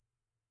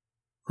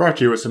Brought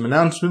to you with some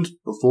announcements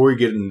before we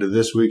get into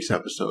this week's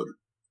episode.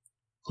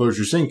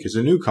 Clojure Sync is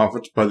a new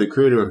conference by the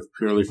creator of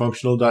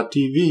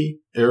PurelyFunctional.tv,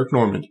 Eric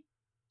Normand.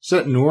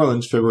 Set in New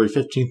Orleans February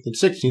 15th and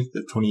 16th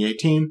of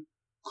 2018,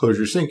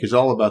 Clojure Sync is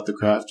all about the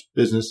craft,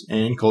 business,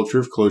 and culture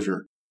of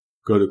Clojure.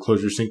 Go to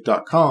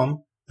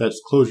clojuresync.com, that's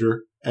Clojure,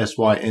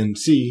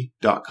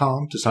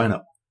 SYNC.com to sign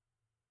up.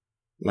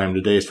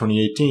 Lambda Days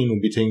 2018 will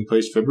be taking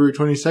place February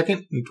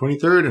 22nd and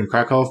 23rd in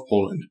Krakow,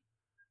 Poland.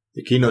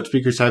 The keynote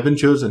speakers have been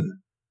chosen.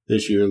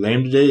 This year,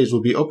 Lambda Days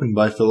will be opened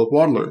by Philip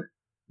Wadler.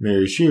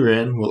 Mary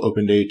Sheeran will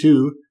open Day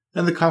 2,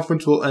 and the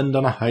conference will end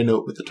on a high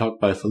note with a talk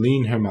by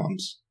Feline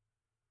Hermans.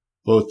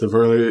 Both the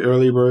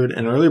early bird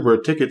and early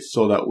bird tickets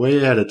sold out way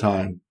ahead of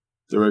time.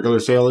 The regular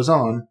sale is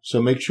on, so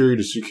make sure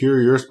to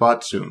secure your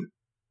spot soon.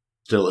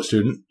 Still a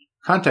student?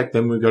 Contact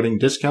them regarding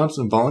discounts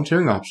and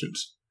volunteering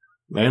options.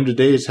 Lambda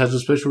Days has a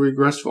special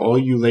request for all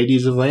you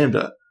ladies of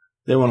Lambda.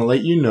 They want to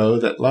let you know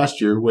that last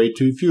year way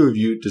too few of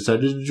you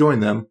decided to join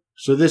them,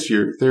 so this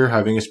year they're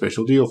having a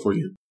special deal for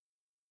you.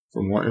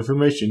 For more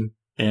information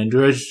and to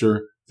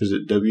register,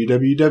 visit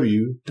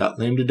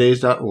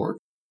www.lambdadays.org.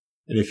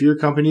 And if your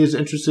company is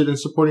interested in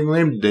supporting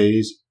Lambda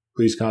Days,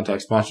 please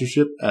contact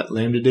sponsorship at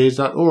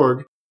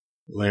lambdadays.org.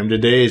 Lambda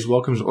Days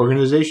welcomes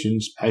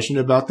organizations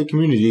passionate about the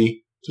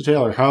community to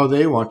tailor how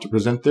they want to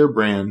present their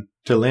brand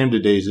to Lambda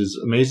Days'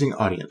 amazing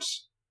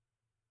audience.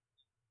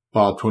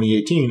 Bob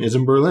 2018 is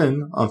in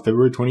Berlin on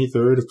February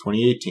 23rd of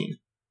 2018.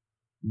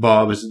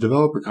 Bob is a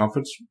developer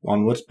conference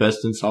on what's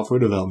best in software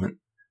development.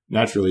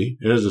 Naturally,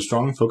 it has a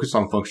strong focus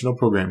on functional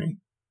programming.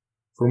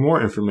 For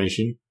more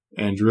information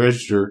and to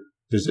register,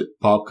 visit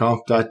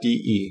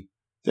bobconf.de.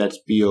 That's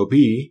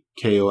bobkonf.de.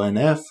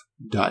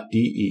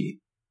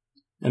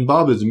 And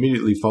Bob is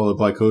immediately followed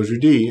by Clojure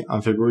D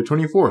on February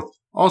 24th,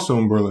 also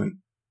in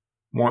Berlin.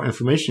 More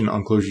information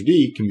on Clojure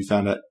D can be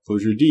found at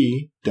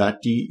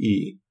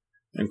clojured.de.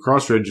 And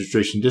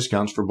cross-registration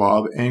discounts for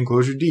Bob and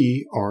Clojure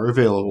D are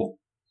available.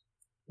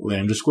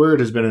 Lambda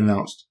Squared has been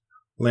announced.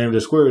 Lambda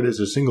Squared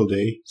is a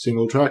single-day,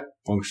 single-track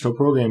functional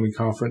programming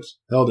conference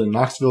held in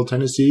Knoxville,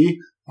 Tennessee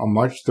on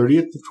March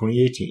 30th of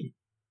 2018.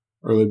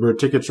 Early bird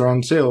tickets are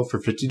on sale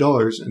for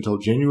 $50 until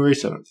January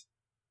 7th.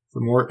 For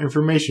more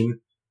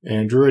information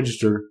and to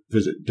register,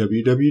 visit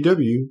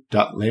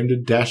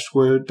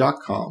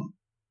www.lambda-squared.com.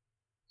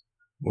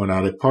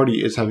 Monatic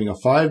Party is having a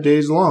 5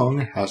 days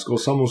long Haskell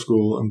Summer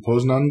School in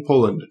Poznan,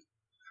 Poland.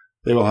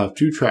 They will have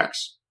 2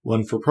 tracks,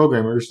 one for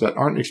programmers that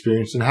aren't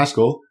experienced in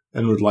Haskell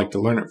and would like to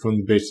learn it from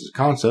the basic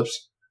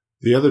concepts.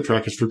 The other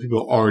track is for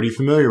people already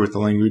familiar with the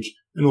language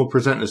and will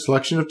present a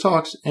selection of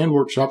talks and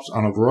workshops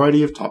on a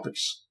variety of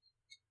topics.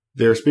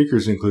 Their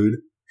speakers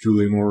include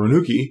Julie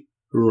Moronuki,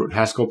 who wrote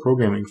Haskell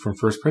Programming from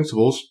First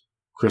Principles,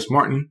 Chris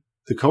Martin,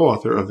 the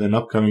co-author of an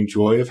upcoming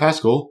Joy of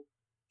Haskell,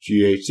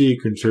 GHC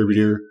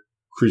contributor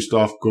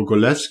Krzysztof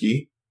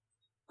Gogolewski,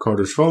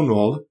 Carter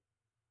Schonwald,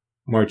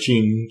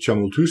 Marcin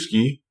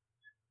Chamultuski,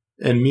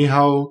 and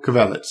Michał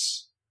Kowalec.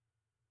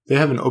 They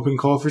have an open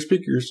call for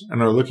speakers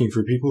and are looking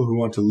for people who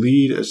want to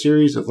lead a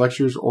series of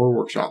lectures or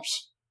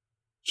workshops.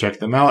 Check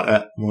them out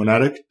at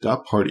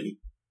monatic.party.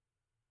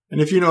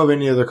 And if you know of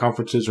any other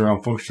conferences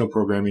around functional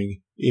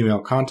programming, email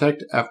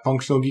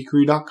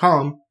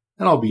contact@functionalgeekery.com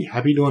and I'll be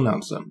happy to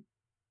announce them.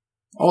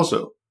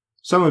 Also,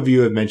 some of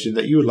you have mentioned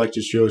that you would like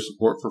to show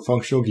support for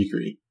Functional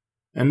Geekery.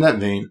 In that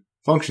vein,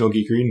 Functional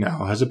Geekery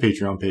now has a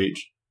Patreon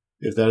page.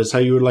 If that is how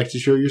you would like to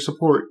show your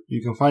support,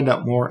 you can find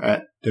out more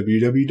at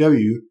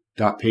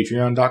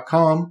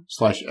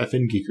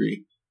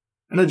www.patreon.com/fngeekery.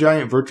 And a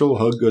giant virtual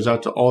hug goes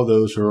out to all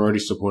those who are already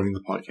supporting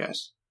the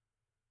podcast.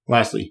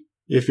 Lastly,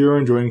 if you're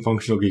enjoying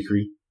Functional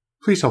Geekery,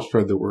 please help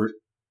spread the word.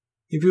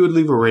 If you would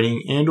leave a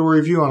rating and or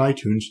review on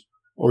iTunes,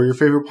 or your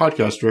favorite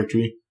podcast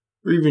directory,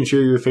 or even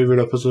share your favorite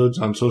episodes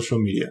on social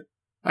media,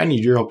 I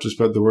need your help to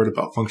spread the word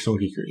about Functional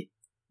Geekery.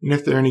 And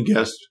if there are any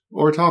guests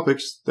or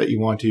topics that you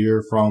want to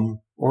hear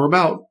from or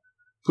about,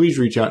 please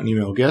reach out and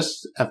email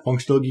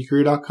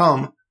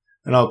guests@functionalgeekery.com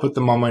and I'll put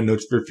them on my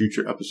notes for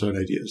future episode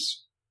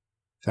ideas.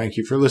 Thank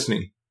you for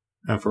listening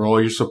and for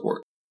all your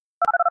support.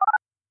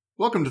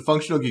 Welcome to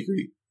Functional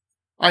Geekery.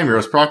 I'm your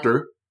host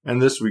Proctor,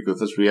 and this week with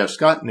us we have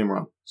Scott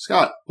Nimrod.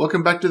 Scott,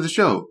 welcome back to the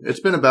show. It's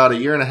been about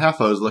 1.5 years I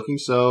was looking,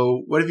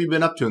 so what have you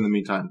been up to in the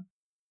meantime?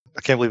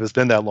 I can't believe it's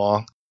been that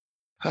long.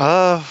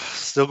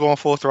 Still going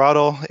full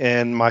throttle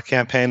in my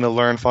campaign to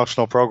learn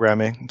functional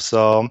programming.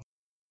 So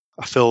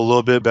I feel a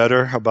little bit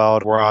better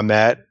about where I'm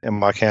at in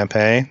my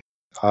campaign.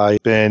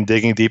 I've been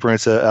digging deeper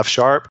into F#.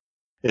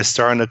 It's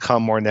starting to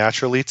come more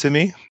naturally to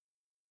me.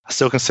 I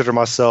still consider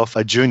myself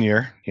a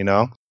junior,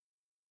 In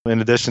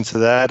addition to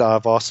that,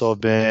 I've also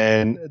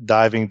been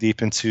diving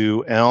deep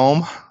into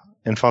Elm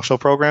and functional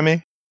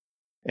programming.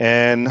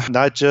 And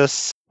not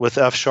just with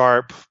F#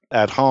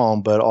 at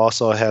home, but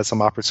also had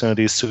some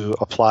opportunities to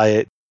apply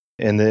it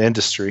in the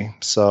industry.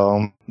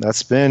 So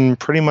that's been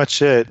pretty much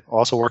it.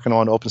 Also working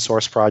on open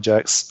source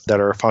projects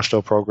that are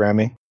functional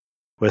programming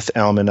with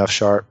Elm and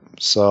F#.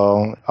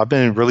 So I've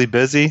been really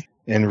busy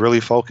and really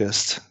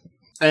focused.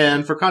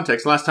 And for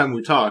context, last time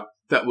we talked,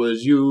 that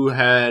was you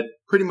had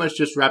pretty much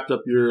just wrapped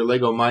up your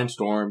Lego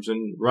Mindstorms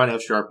and run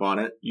F# on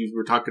it. You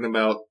were talking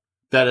about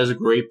that as a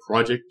great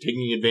project,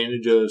 taking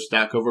advantage of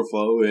Stack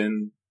Overflow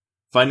and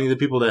finding the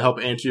people that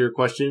help answer your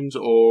questions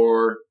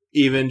or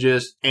even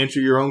just answer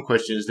your own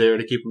questions there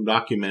to keep them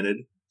documented.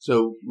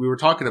 So we were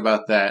talking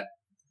about that.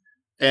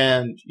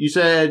 And you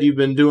said you've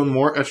been doing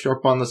more F#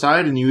 on the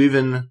side, and you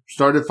even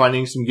started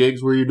finding some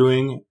gigs where you're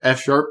doing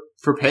F#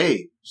 for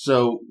pay.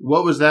 So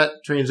what was that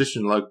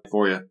transition like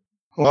for you?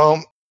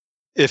 Well,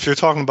 if you're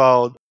talking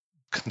about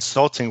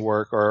consulting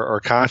work or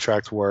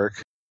contract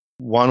work,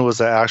 one was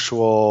an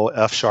actual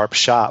F#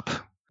 shop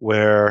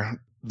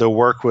where the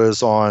work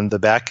was on the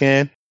back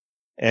end,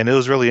 and it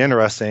was really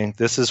interesting.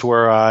 This is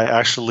where I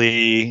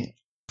actually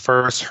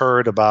first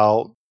heard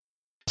about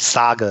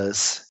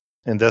sagas.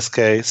 In this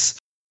case,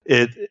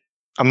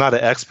 I'm not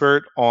an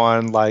expert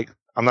on,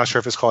 I'm not sure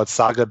if it's called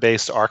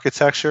saga-based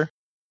architecture,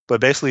 but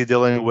basically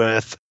dealing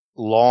with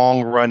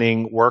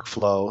long-running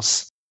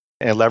workflows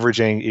and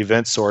leveraging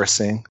event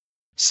sourcing.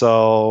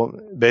 So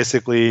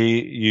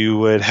basically, you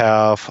would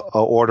have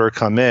an order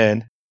come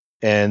in,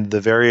 and the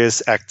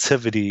various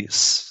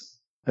activities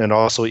and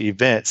also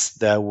events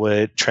that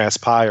would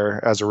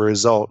transpire as a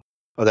result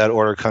of that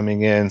order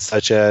coming in,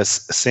 such as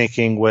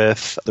syncing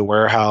with the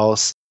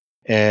warehouse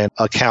and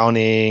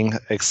accounting,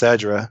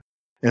 etc.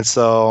 And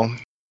so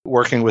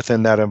working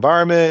within that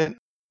environment,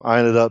 I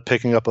ended up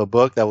picking up a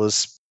book that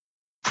was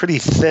pretty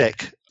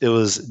thick. It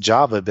was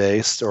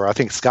Java-based, or I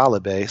think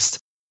Scala-based,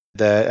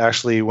 that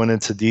actually went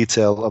into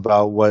detail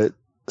about what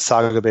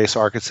Saga-based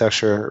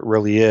architecture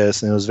really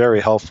is, and it was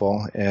very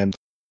helpful. And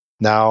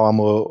now I'm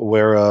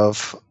aware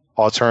of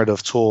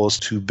alternative tools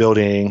to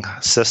building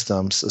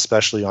systems,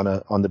 especially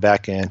on the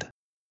back end.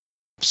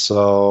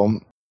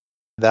 So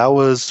that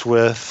was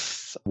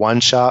with one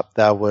shop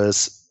that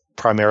was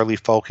primarily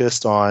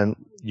focused on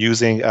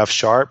using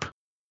F#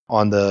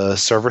 on the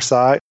server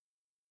side.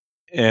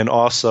 And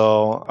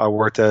also I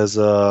worked as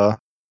a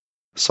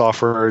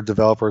software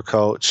developer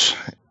coach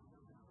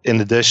in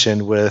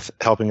addition with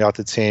helping out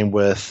the team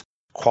with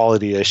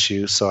quality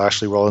issues. So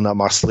actually rolling up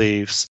my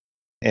sleeves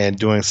and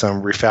doing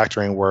some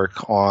refactoring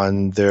work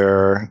on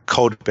their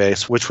code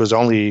base, which was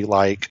only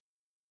like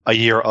a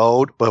year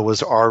old, but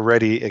was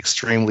already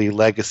extremely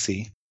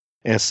legacy.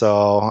 And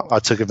so I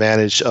took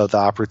advantage of the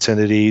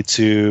opportunity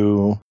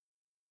to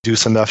do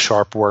some F#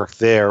 work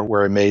there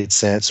where it made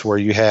sense, where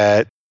you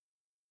had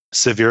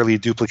severely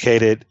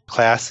duplicated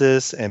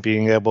classes and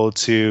being able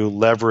to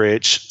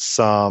leverage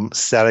some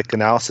static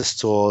analysis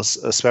tools,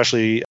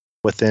 especially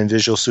within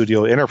Visual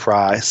Studio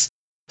Enterprise,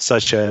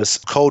 such as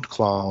code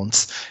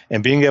clones,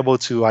 and being able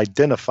to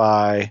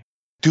identify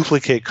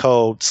duplicate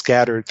code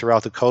scattered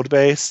throughout the code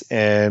base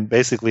and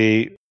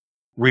basically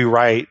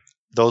rewrite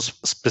those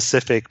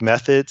specific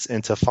methods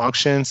into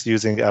functions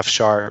using F#.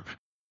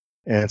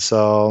 And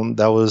so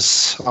that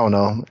was, I don't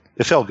know,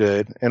 it felt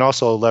good. And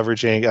also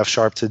leveraging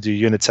F# to do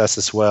unit tests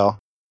as well.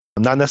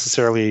 Not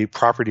necessarily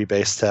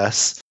property-based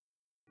tests,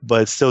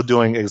 but still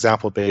doing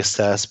example-based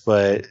tests,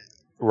 but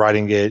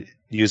writing it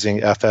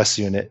using FS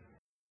unit.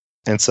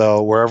 And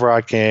so wherever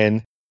I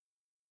can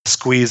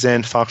squeeze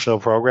in functional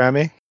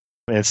programming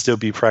and still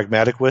be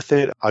pragmatic with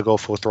it, I go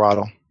full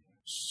throttle.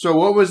 So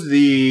what was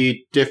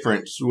the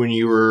difference when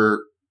you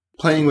were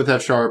playing with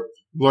F#,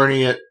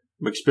 learning it,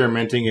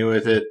 experimenting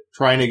with it,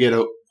 trying to get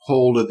a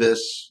hold of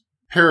this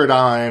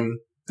paradigm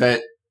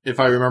that, if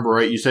I remember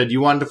right, you said you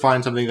wanted to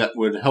find something that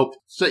would help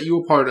set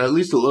you apart at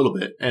least a little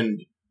bit,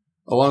 and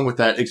along with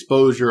that,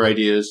 expose your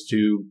ideas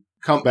to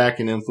come back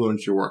and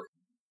influence your work.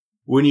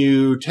 When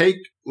you take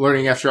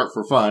learning F#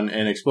 for fun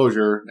and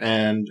exposure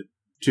and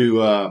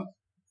to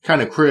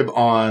kind of crib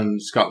on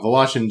Scott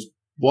Volashin's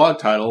blog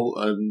title,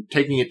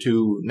 taking it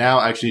to now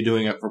actually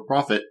doing it for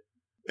profit,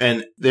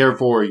 and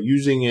therefore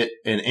using it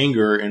in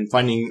anger and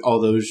finding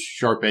all those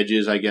sharp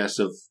edges, I guess,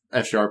 of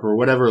F# or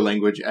whatever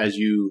language as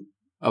you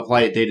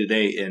apply it day to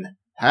day and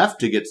have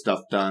to get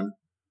stuff done.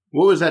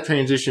 What was that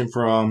transition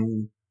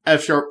from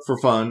F# for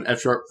fun,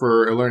 F#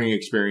 for a learning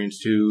experience,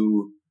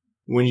 to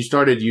when you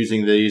started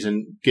using these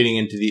and getting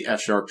into the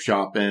F#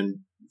 shop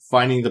and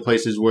finding the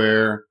places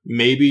where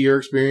maybe your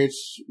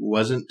experience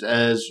wasn't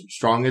as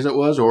strong as it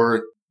was,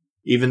 or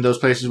even those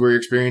places where your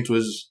experience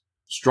was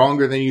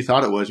stronger than you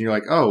thought it was, and you're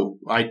like, oh,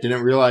 I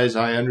didn't realize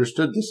I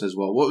understood this as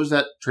well. What was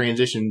that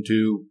transition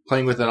to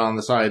playing with it on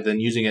the side, then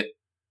using it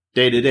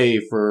day to day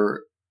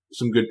for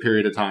some good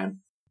period of time?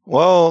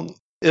 Well,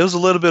 it was a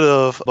little bit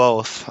of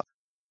both.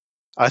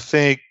 I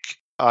think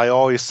I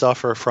always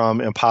suffer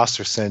from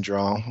imposter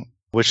syndrome,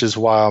 which is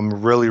why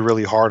I'm really,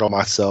 really hard on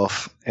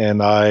myself,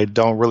 and I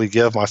don't really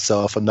give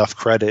myself enough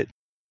credit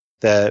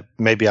that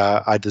maybe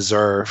I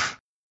deserve.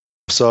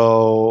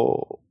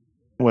 So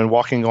when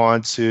walking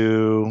on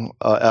to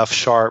a F#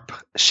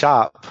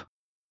 shop,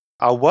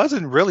 I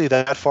wasn't really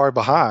that far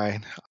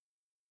behind.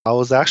 I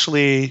was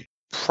actually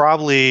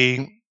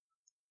probably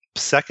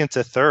second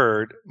to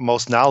third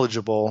most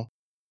knowledgeable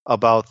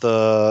about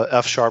the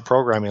F#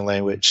 programming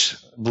language,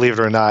 believe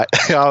it or not.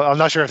 I'm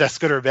not sure if that's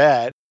good or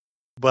bad,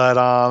 but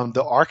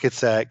the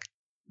architect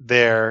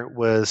there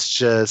was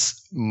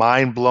just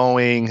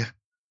mind-blowing,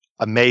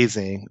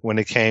 amazing when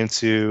it came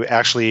to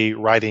actually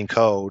writing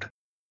code.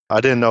 I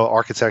didn't know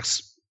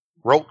architects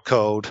wrote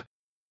code,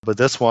 but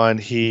this one,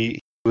 he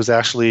was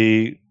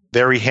actually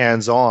very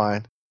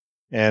hands-on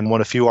and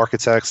one of the few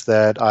architects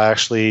that I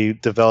actually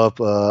develop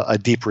a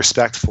deep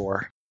respect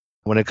for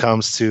when it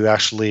comes to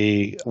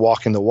actually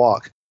walking the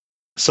walk.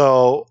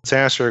 So to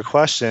answer your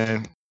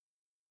question,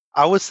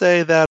 I would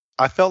say that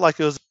I felt like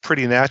it was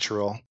pretty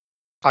natural.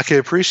 I can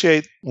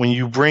appreciate when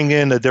you bring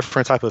in a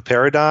different type of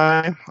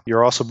paradigm,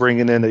 you're also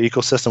bringing in the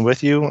ecosystem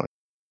with you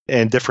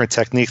and different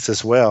techniques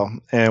as well.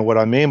 And what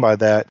I mean by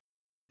that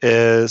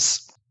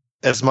is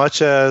as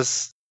much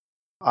as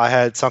I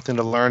had something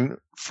to learn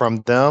from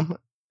them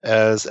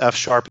as F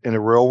Sharp in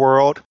the real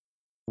world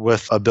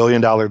with $1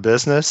 billion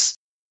business,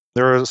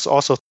 there was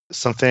also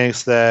some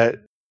things that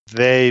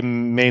they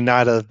may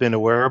not have been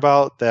aware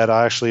about that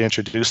I actually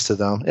introduced to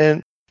them.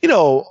 And,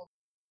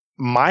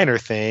 minor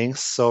things.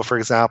 So, for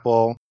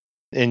example,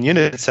 in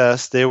unit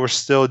tests, they were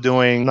still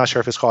doing, I'm not sure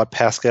if it's called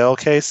Pascal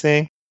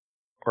casing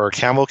or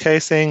Camel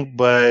casing,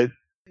 but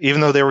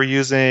even though they were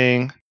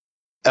using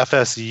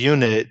FS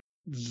unit,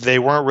 they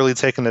weren't really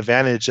taking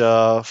advantage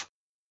of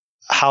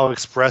how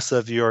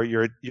expressive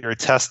your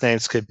test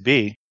names could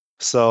be.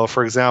 So,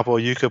 for example,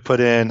 you could put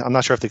in, I'm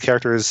not sure if the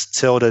character is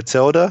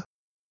tilde,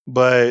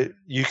 but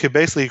you could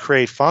basically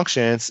create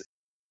functions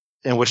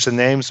in which the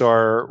names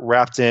are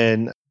wrapped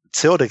in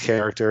tilde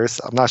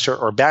characters, I'm not sure,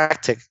 or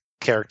backtick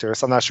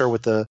characters, I'm not sure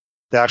what the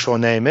actual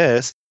name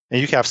is,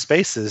 and you can have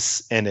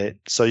spaces in it.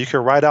 So you can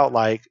write out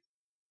like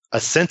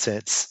a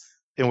sentence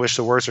in which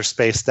the words are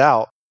spaced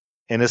out,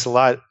 and it's a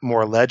lot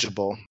more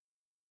legible.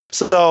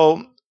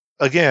 So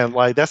again,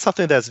 like that's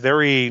something that's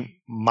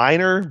very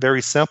minor,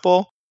 very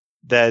simple,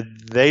 that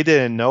they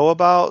didn't know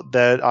about,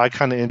 that I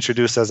kind of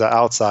introduced as an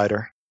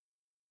outsider.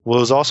 What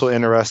was also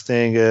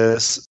interesting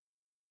is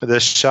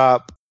this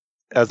shop,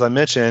 as I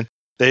mentioned,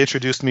 they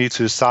introduced me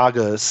to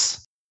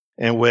sagas,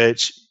 in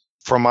which,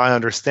 from my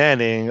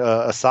understanding,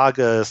 a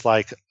saga is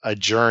like a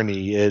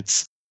journey.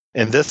 It's,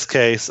 in this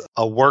case,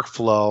 a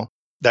workflow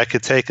that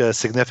could take a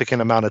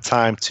significant amount of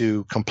time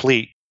to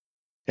complete.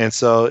 And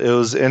so it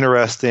was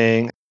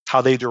interesting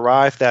how they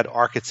derived that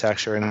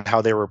architecture and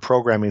how they were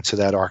programming to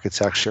that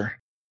architecture.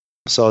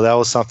 So that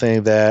was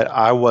something that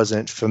I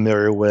wasn't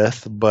familiar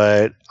with,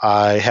 but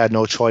I had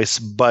no choice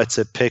but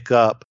to pick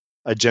up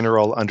a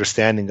general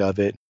understanding of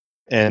it.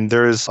 And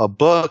there's a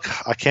book,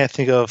 I can't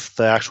think of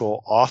the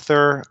actual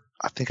author.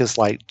 I think it's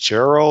like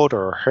Gerald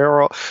or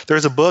Harold.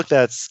 There's a book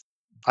that's,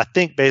 I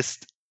think,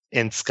 based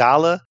in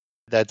Scala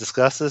that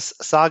discusses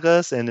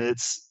sagas, and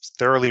it's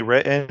thoroughly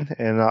written,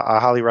 and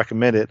I highly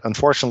recommend it.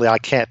 Unfortunately, I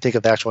can't think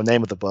of the actual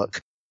name of the book,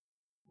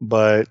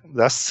 but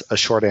that's a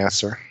short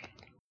answer.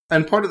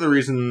 And part of the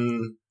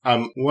reason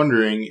I'm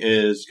wondering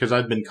is, because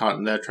I've been caught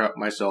in that trap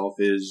myself,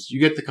 is you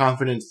get the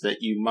confidence that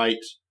you might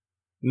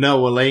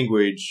know a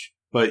language,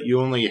 but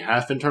you only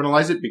half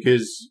internalize it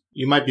because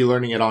you might be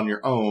learning it on your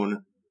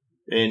own.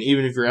 And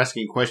even if you're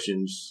asking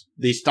questions,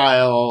 the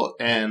style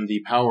and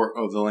the power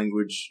of the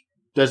language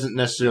doesn't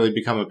necessarily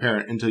become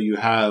apparent until you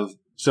have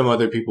some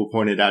other people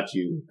point it out to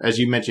you. As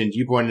you mentioned,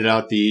 you pointed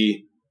out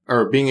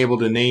being able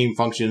to name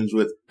functions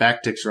with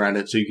backticks around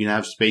it so you can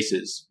have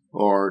spaces,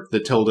 or the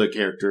tilde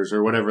characters,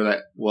 or whatever that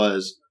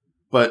was.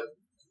 But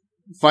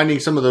finding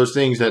some of those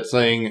things that's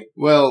saying,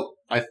 well,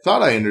 I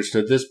thought I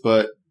understood this,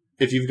 but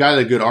if you've got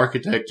a good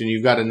architect and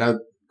you've got another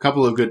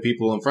couple of good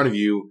people in front of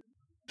you,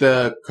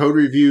 the code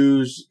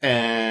reviews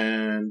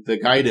and the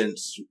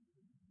guidance,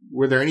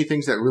 were there any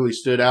things that really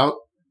stood out,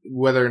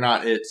 whether or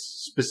not it's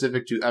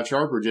specific to F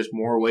Sharp or just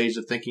more ways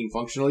of thinking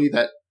functionally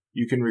that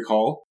you can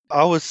recall?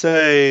 I would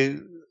say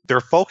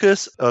their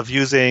focus of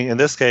using, in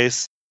this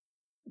case,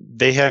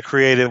 they had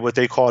created what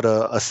they called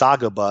a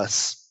saga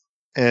bus.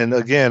 And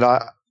again,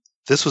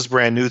 this was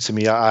brand new to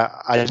me.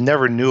 I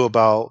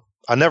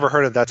never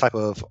heard of that type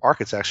of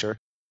architecture.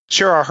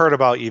 Sure, I heard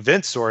about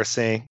event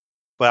sourcing,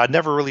 but I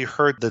never really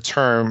heard the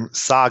term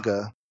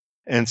saga.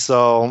 And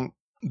so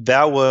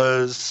it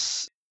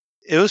was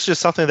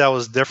just something that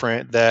was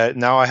different that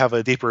now I have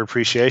a deeper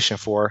appreciation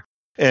for.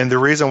 And the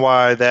reason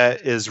why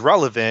that is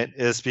relevant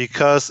is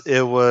because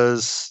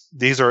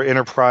these are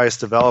enterprise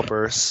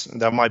developers.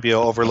 That might be an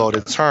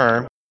overloaded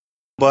term,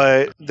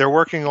 but they're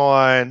working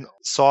on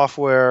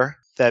software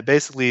that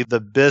basically the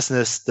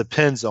business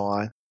depends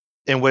on,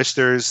 in which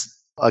there's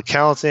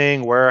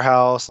accounting,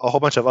 warehouse, a whole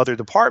bunch of other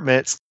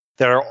departments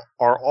that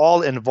are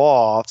all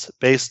involved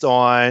based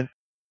on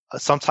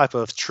some type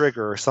of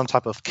trigger, some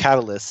type of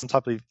catalyst, some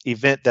type of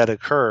event that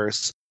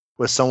occurs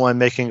with someone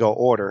making an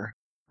order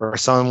or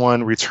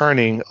someone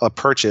returning a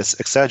purchase,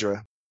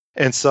 etc.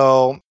 And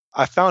so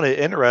I found it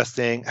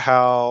interesting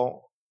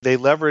how they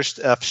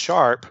leveraged F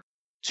Sharp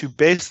to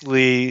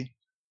basically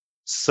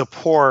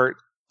support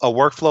a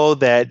workflow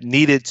that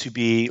needed to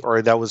be,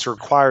 or that was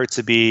required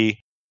to be,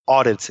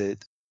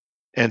 audited.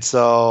 And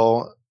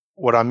so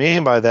what I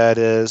mean by that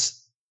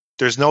is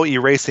there's no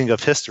erasing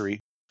of history.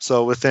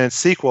 So within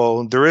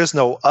SQL, there is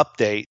no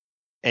update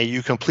and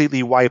you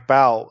completely wipe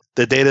out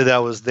the data that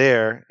was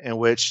there, in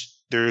which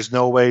there's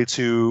no way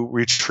to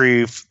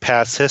retrieve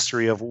past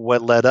history of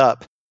what led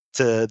up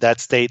to that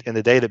state in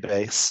the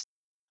database.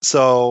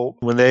 So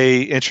when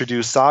they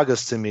introduced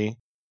Sagas to me,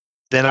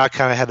 then I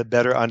kind of had a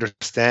better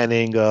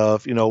understanding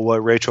of,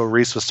 what Rachel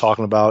Reese was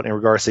talking about in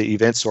regards to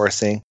event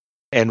sourcing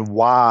and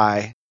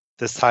why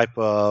this type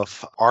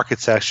of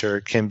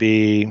architecture can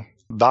be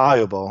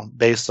valuable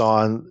based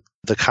on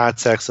the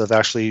context of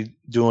actually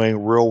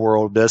doing real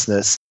world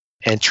business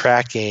and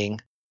tracking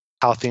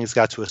how things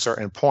got to a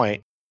certain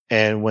point.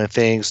 And when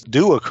things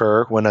do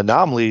occur, when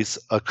anomalies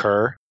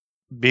occur,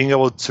 being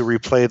able to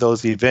replay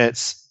those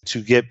events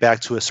to get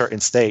back to a certain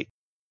state.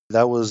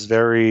 That was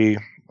very,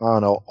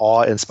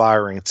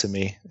 awe-inspiring to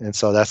me. And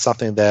so that's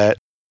something that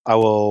I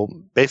will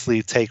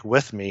basically take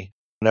with me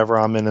whenever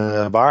I'm in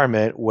an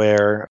environment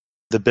where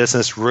the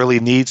business really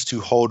needs to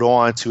hold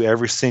on to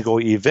every single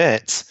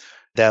event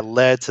that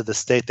led to the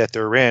state that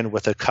they're in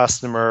with a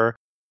customer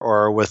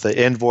or with an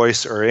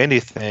invoice or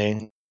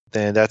anything.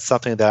 Then that's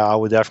something that I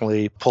would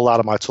definitely pull out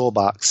of my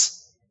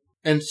toolbox.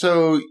 And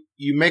so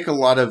you make a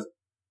lot of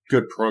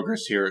good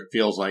progress here, it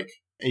feels like.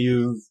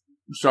 You've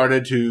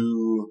started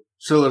to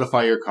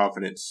solidify your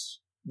confidence.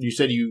 You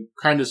said you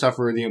kind of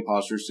suffer the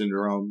imposter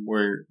syndrome,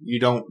 where you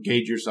don't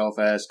gauge yourself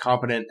as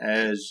competent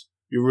as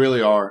you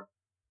really are.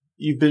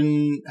 You've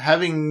been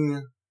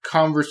having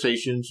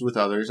conversations with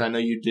others. I know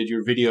you did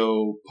your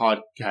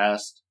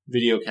videocast,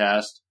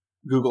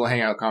 Google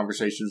Hangout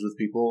conversations with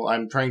people.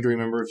 I'm trying to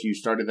remember if you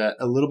started that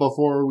a little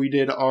before we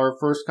did our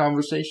first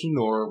conversation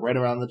or right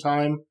around the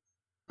time.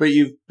 But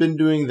you've been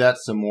doing that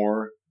some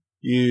more.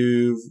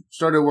 You've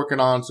started working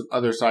on some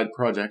other side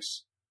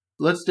projects.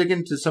 Let's dig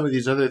into some of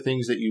these other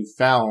things that you've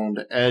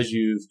found as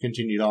you've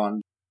continued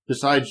on,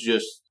 besides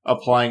just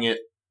applying it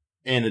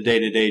in a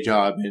day-to-day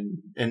job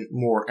in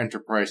more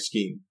enterprise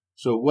scheme.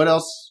 So what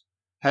else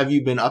have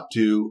you been up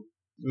to,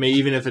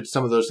 even if it's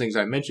some of those things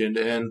I mentioned,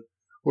 and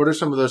what are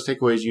some of those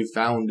takeaways you've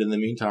found in the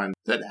meantime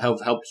that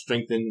have helped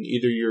strengthen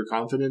either your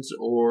confidence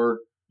or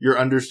your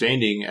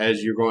understanding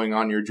as you're going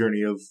on your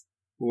journey of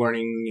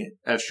learning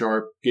F#,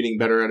 getting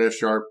better at F#,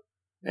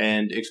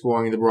 and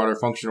exploring the broader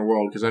functional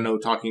world? Because I know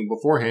talking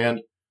beforehand,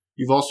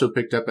 you've also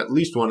picked up at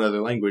least one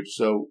other language.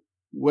 So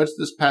what's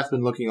this path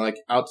been looking like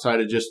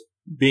outside of just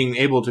being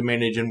able to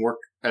manage and work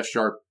F#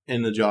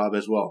 in the job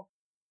as well?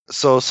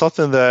 So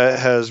something that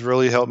has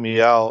really helped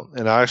me out,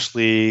 and I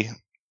actually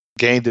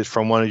gained it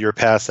from one of your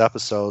past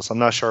episodes. I'm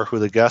not sure who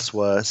the guest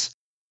was,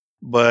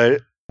 but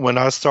when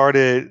I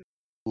started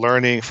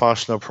learning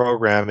functional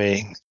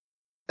programming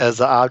as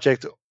an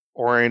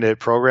object-oriented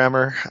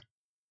programmer,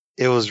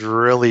 it was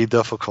really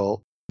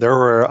difficult. There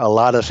were a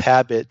lot of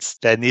habits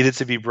that needed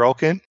to be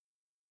broken,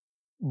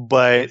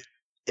 but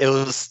it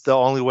was the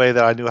only way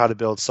that I knew how to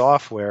build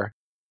software.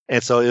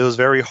 And so it was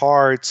very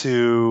hard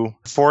to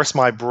force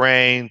my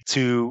brain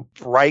to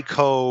write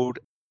code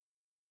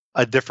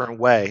a different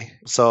way.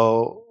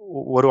 So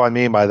what do I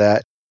mean by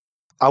that?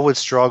 I would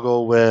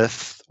struggle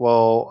with,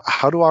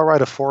 how do I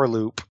write a for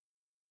loop,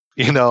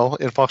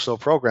 in functional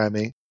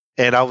programming?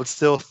 And I would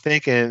still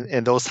think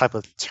in those type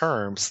of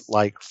terms,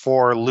 like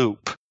for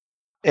loop.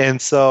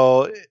 And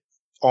so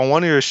on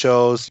one of your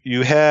shows,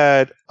 you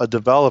had a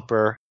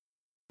developer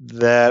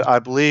that I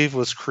believe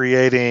was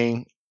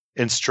creating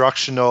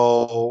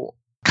instructional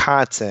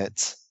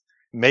content,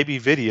 maybe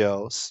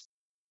videos,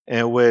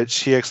 in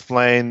which he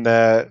explained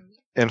that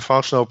in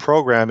functional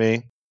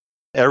programming,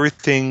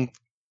 everything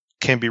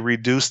can be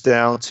reduced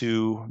down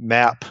to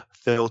map,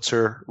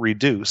 filter,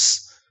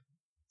 reduce.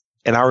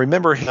 And I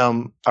remember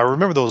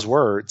those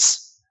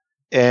words,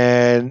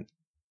 and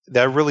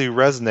that really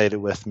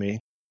resonated with me.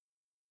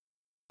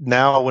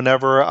 Now,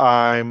 whenever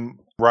I'm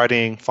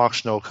writing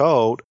functional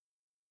code,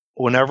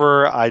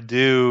 whenever I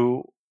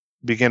do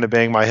begin to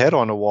bang my head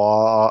on the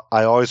wall,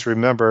 I always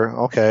remember,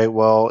 okay,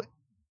 well,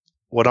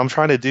 what I'm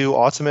trying to do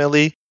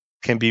ultimately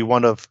can be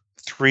one of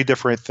three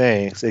different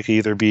things. It can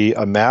either be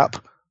a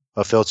map,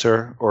 a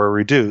filter, or a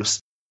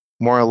reduce.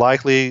 More than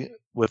likely,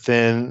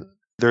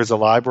 there's a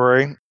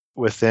library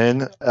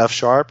within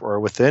F# or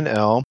within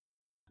Elm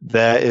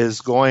that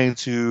is going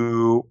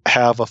to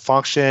have a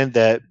function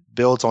that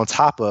builds on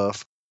top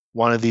of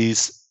one of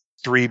these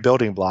three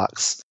building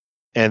blocks.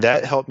 And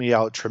that helped me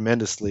out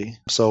tremendously.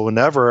 So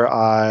whenever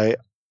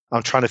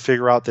I'm trying to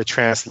figure out the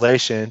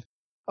translation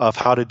of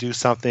how to do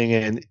something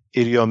in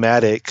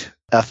idiomatic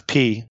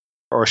FP,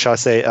 or should I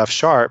say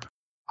F#,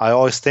 I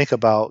always think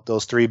about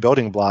those three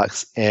building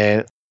blocks,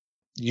 and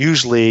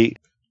usually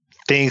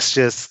things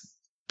just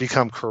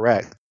become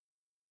correct.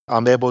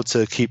 I'm able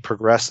to keep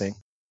progressing.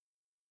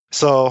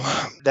 So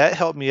that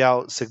helped me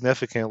out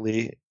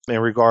significantly in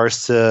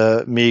regards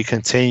to me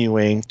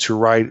continuing to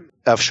write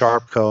F#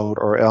 code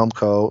or Elm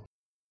code.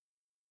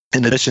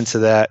 In addition to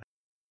that,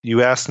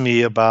 you asked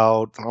me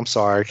about, I'm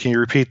sorry, can you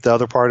repeat the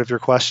other part of your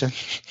question?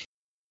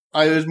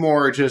 It was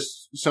more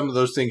just some of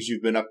those things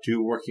you've been up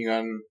to, working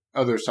on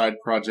other side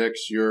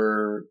projects,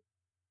 your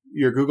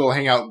Google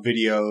Hangout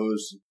videos,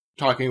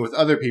 talking with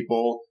other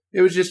people.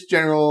 It was just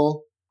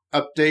general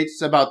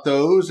updates about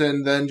those,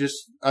 and then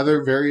just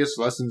other various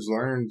lessons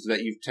learned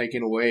that you've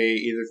taken away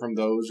either from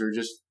those or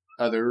just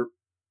other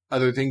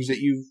things that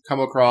you've come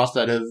across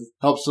that have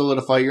helped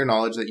solidify your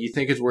knowledge that you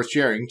think is worth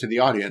sharing to the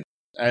audience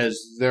as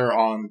they're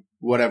on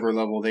whatever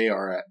level they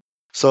are at.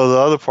 So the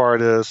other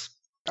part is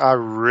I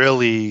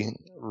really,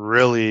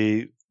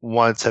 really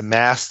want to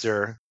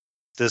master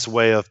this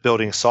way of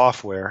building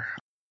software.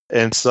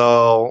 And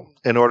so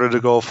in order to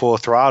go full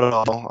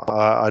throttle,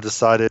 I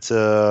decided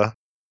to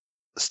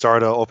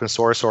start an open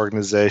source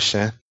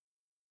organization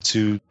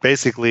to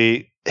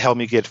basically help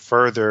me get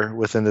further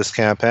within this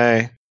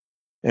campaign.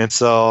 And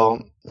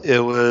so it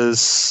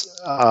was,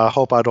 I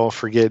hope I don't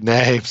forget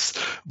names,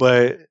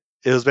 but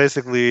it was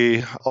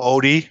basically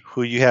Odie,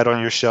 who you had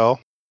on your show,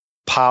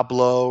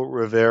 Pablo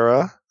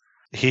Rivera.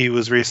 He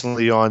was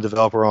recently on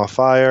Developer on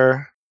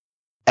Fire.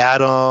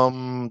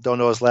 Adam, don't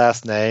know his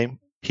last name.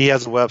 He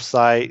has a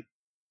website,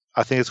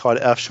 I think it's called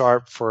F#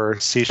 for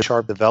C#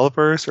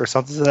 developers or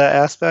something to that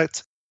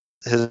aspect.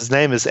 His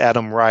name is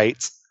Adam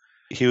Wright.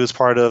 He was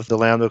part of the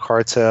Lambda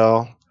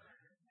Cartel.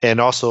 And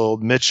also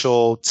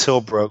Mitchell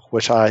Tilbrook,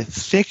 which I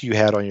think you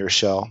had on your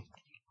show,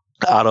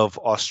 out of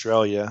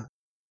Australia.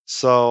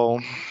 So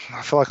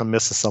I feel like I'm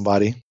missing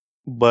somebody.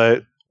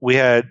 But we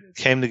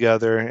came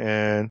together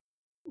and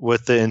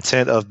with the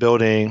intent of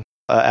building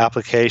an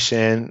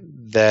application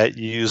that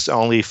used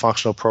only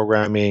functional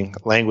programming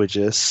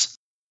languages,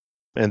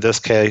 in this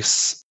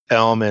case,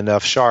 Elm and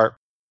F#.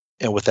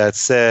 And with that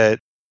said,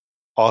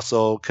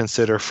 also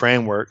consider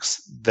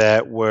frameworks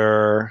that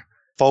were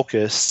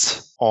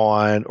focused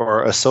on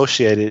or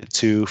associated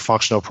to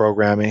functional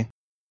programming,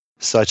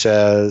 such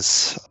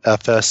as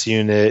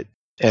FSUnit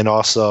and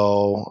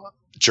also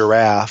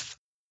Giraffe,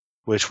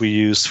 which we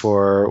use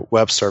for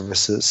web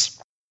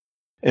services.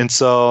 And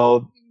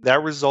so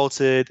that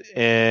resulted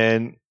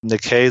in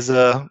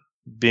Nikeza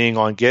being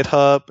on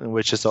GitHub,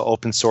 which is an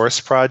open source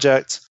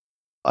project,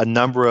 a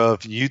number of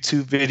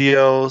YouTube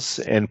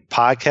videos and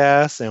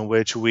podcasts in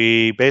which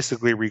we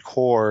basically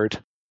record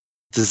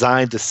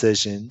design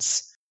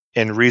decisions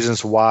and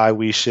reasons why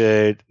we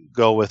should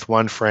go with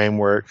one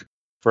framework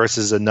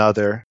versus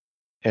another,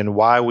 and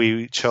why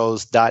we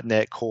chose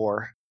 .NET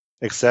Core,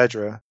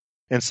 etc.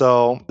 And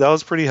so that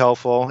was pretty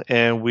helpful,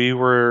 and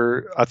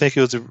I think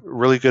it was a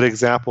really good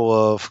example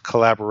of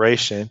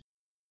collaboration,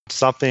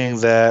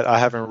 something that I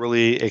haven't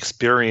really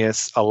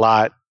experienced a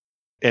lot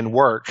in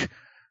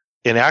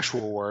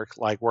actual work,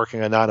 like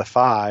working a 9 to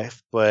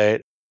 5, but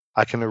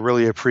I can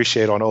really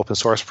appreciate on an open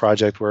source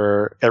project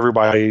where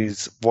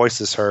everybody's voice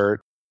is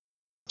heard.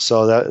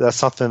 So that's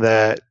something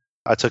that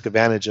I took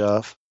advantage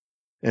of.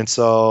 And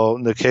so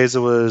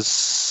Nikeza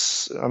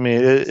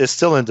it's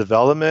still in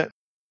development,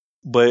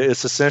 but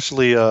it's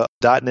essentially a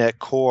 .NET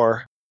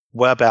Core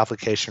web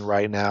application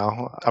right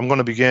now. I'm going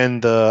to begin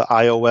the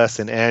iOS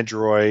and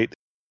Android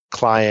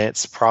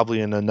clients probably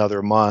in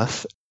another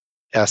month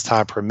as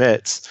time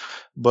permits.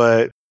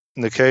 But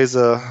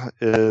Nikeza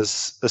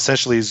is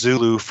essentially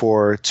Zulu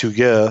for to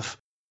give.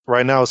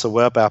 Right now, it's a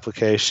web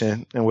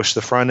application in which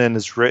the front end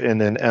is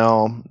written in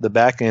Elm, the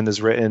back end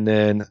is written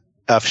in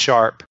F#.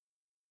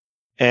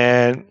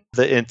 And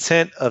the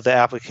intent of the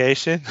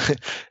application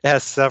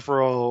has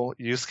several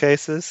use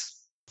cases.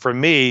 For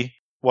me,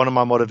 one of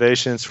my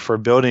motivations for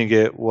building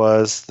it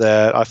was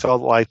that I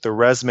felt like the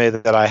resume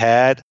that I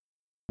had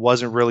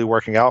wasn't really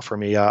working out for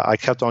me. I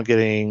kept on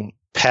getting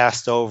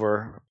passed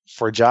over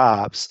for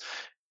jobs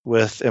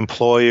with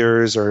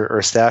employers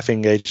or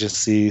staffing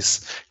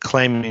agencies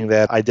claiming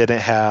that I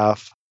didn't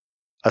have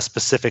a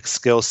specific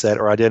skill set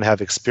or I didn't have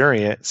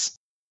experience.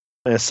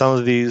 And some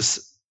of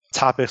these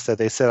topics that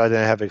they said I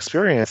didn't have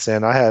experience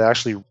in, I had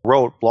actually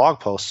wrote blog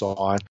posts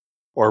on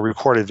or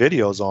recorded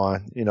videos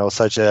on,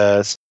 such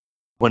as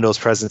Windows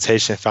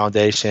Presentation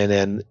Foundation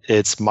and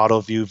its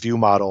model view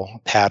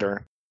model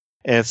pattern.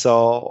 And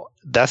so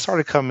that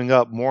started coming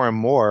up more and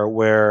more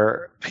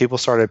where people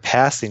started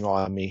passing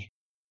on me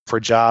for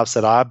jobs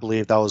that I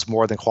believed I was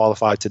more than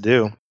qualified to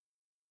do.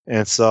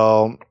 And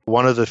so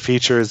one of the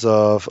features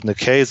of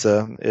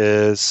Nikeza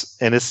is,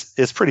 and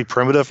it's pretty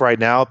primitive right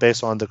now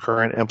based on the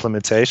current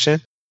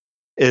implementation,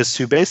 is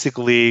to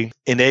basically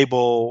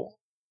enable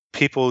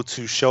people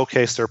to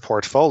showcase their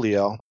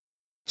portfolio.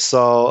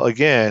 So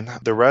again,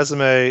 the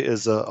resume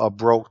is a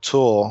broke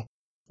tool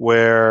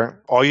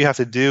where all you have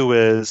to do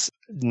is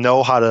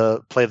know how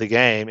to play the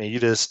game, and you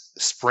just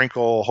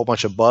sprinkle a whole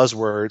bunch of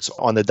buzzwords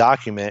on the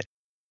document,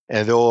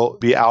 and there will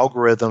be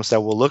algorithms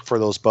that will look for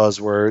those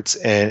buzzwords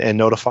and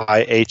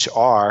notify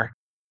HR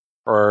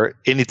or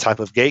any type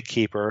of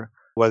gatekeeper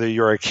whether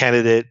you're a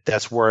candidate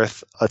that's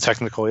worth a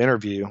technical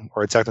interview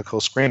or a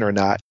technical screen or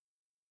not.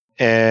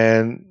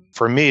 And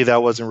for me,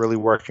 that wasn't really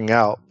working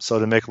out. So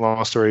to make a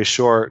long story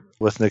short,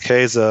 with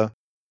Nikeza,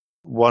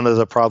 one of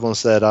the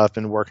problems that I've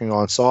been working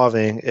on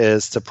solving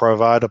is to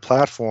provide a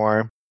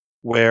platform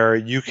where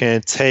you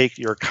can take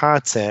your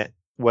content,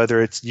 whether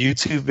it's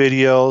YouTube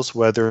videos,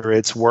 whether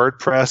it's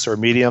WordPress or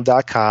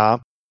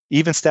Medium.com,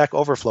 even Stack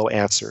Overflow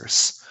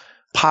answers,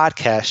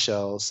 podcast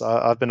shows.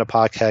 I've been a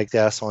podcast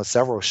guest on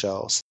several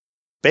shows.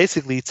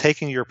 basically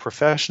taking your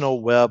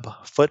professional web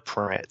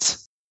footprint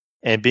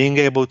and being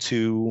able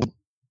to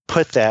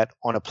put that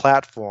on a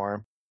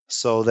platform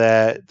so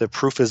that the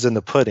proof is in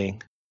the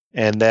pudding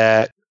and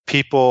that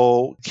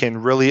people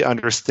can really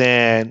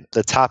understand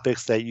the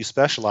topics that you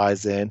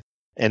specialize in.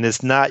 And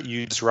it's not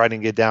you just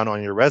writing it down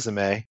on your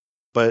resume,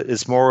 but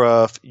it's more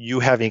of you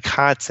having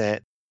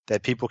content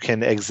that people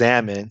can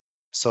examine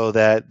so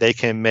that they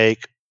can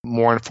make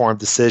more informed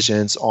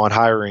decisions on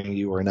hiring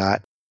you or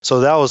not. So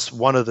that was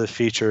one of the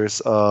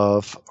features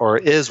of, or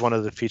is one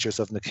of the features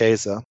of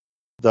Nekeza.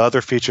 The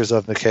other features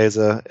of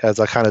Nekeza, as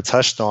I kind of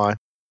touched on,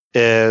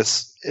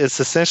 is it's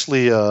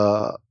essentially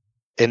an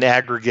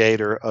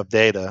aggregator of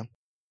data.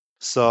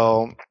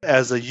 So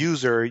as a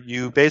user,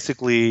 you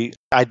basically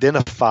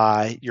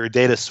identify your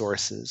data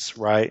sources,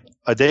 right?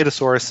 A data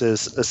source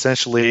is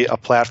essentially a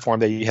platform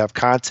that you have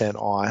content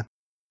on.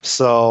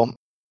 So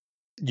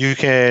you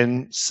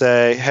can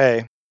say,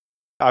 hey,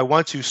 I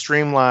want to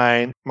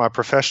streamline my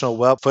professional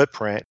web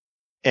footprint,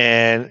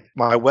 and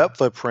my web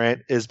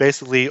footprint is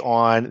basically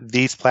on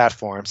these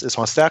platforms. It's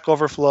on Stack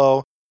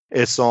Overflow.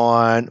 It's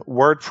on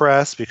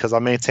WordPress because I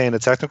maintain a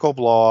technical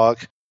blog.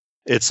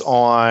 It's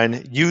on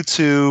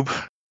YouTube.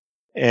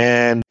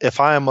 And if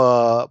I'm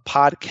a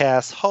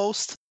podcast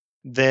host,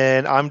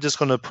 then I'm just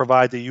going to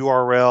provide the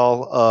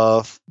URL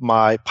of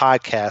my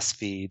podcast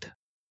feed.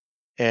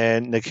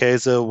 And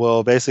Nekeza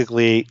will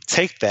basically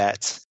take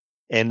that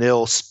and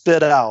it'll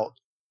spit out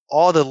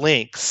all the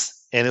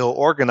links and it'll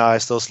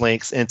organize those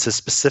links into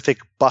specific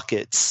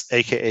buckets,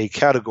 aka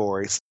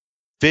categories,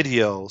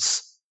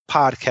 videos,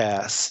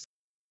 podcasts,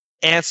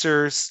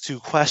 answers to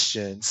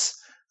questions,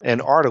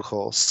 and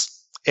articles.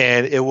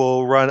 And it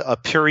will run a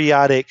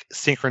periodic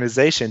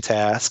synchronization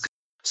task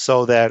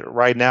so that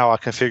right now I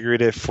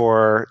configured it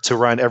to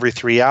run every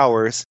 3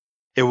 hours.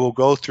 It will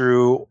go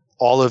through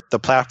all of the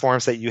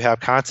platforms that you have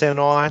content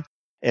on,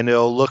 and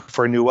it'll look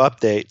for new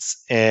updates.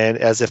 And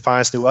as it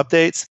finds new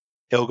updates,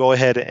 it'll go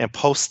ahead and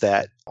post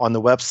that on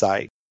the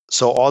website.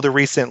 So all the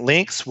recent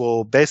links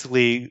will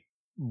basically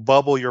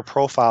bubble your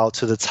profile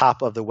to the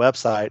top of the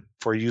website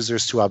for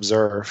users to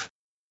observe.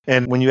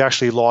 And when you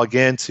actually log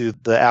into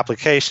the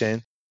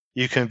application,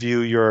 you can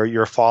view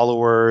your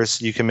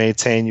followers, you can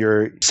maintain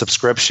your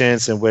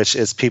subscriptions, in which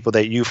it's people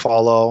that you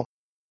follow.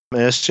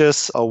 And it's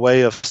just a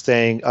way of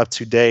staying up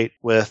to date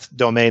with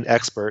domain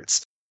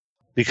experts.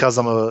 Because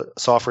I'm a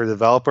software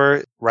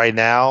developer, right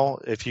now,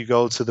 if you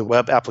go to the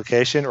web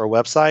application or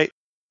website,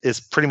 it's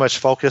pretty much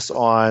focused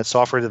on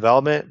software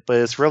development, but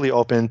it's really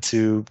open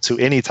to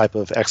any type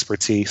of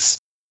expertise.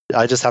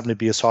 I just happen to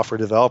be a software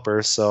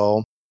developer,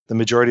 so the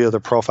majority of the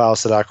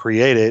profiles that I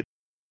created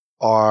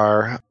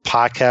are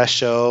podcast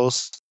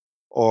shows,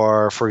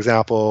 or, for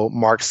example,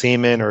 Mark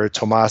Seaman or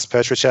Tomas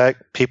Petracek,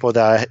 people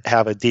that I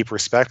have a deep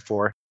respect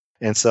for.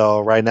 And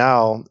so right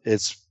now,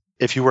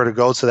 if you were to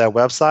go to that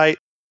website,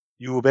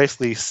 you will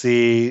basically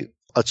see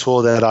a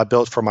tool that I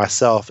built for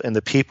myself and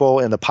the people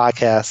and the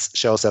podcast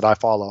shows that I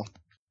follow.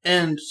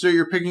 And so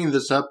you're picking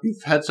this up.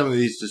 You've had some of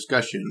these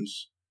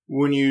discussions.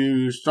 When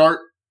you start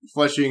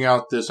fleshing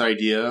out this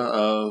idea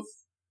of,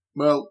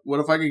 well, what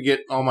if I could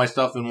get all my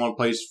stuff in one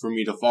place for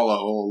me to follow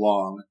all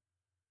along?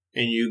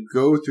 And you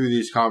go through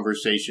these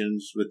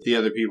conversations with the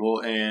other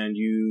people and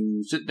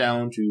you sit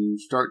down to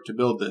start to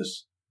build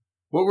this.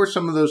 What were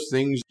some of those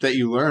things that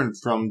you learned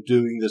from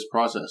doing this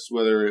process?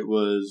 Whether it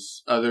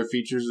was other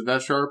features of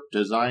F#,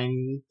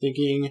 design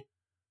thinking,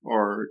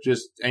 or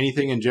just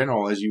anything in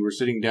general as you were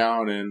sitting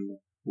down and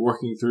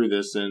working through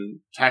this and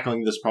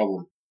tackling this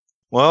problem?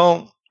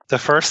 Well, the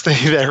first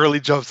thing that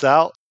really jumps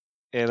out,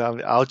 and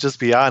I'll just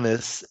be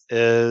honest,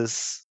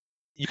 is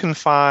you can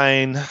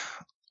find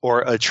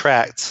or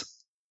attract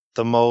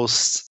the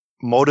most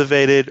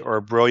motivated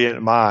or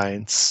brilliant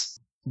minds.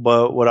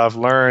 But what I've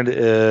learned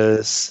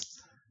is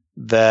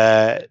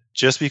that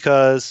just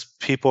because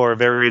people are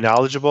very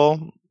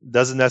knowledgeable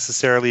doesn't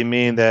necessarily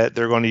mean that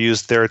they're going to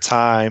use their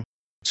time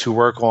to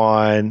work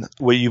on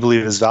what you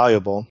believe is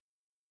valuable.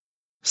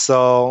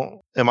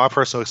 So in my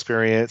personal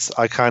experience,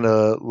 I kind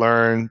of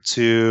learned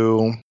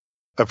to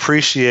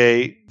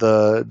appreciate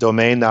the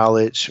domain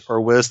knowledge or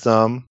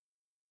wisdom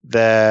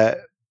that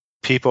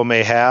people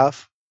may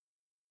have.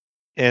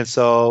 And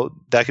so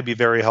that could be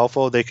very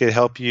helpful. They could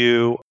help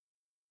you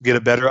get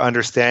a better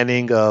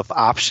understanding of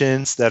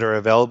options that are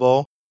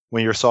available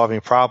when you're solving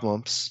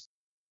problems.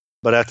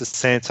 But at the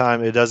same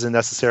time, it doesn't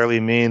necessarily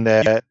mean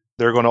that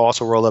they're going to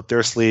also roll up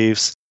their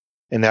sleeves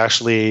and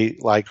actually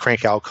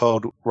crank out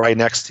code right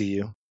next to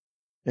you.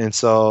 And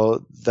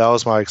so that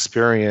was my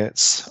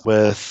experience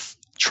with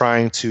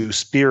trying to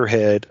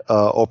spearhead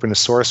an open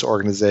source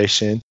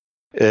organization.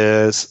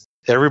 Is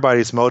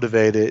everybody's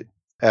motivated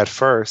at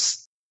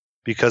first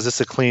because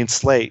it's a clean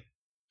slate.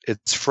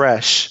 It's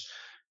fresh.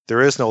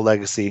 There is no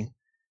legacy.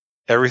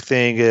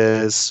 Everything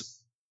is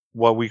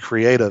what we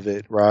create of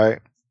it, right?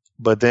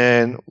 But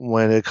then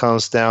when it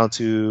comes down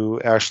to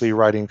actually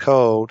writing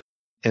code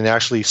and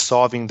actually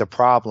solving the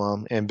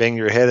problem and banging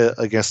your head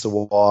against the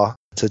wall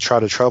to try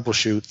to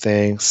troubleshoot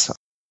things,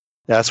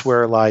 that's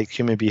where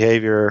human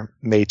behavior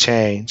may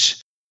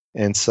change.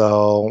 And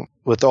so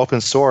with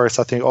open source,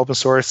 I think open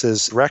source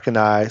is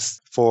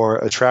recognized for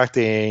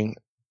attracting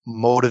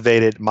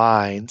motivated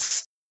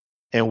minds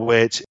in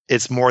which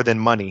it's more than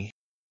money.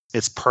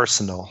 It's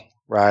personal,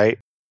 right?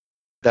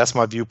 That's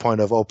my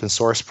viewpoint of open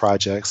source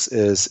projects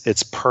is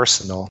it's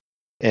personal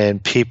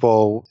and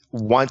people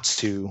want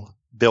to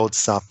build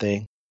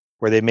something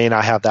where they may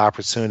not have the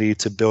opportunity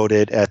to build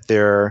it at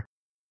their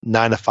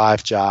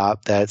 9-to-5 job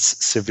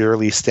that's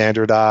severely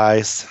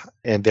standardized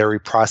and very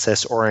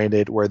process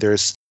oriented, where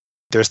there's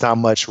not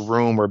much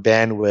room or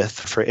bandwidth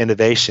for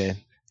innovation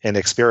and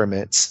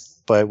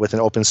experiments. But with an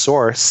open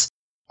source,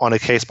 on a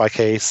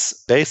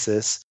case-by-case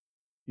basis,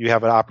 you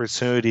have an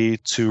opportunity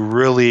to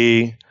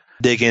really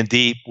dig in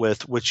deep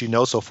with what you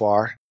know so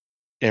far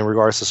in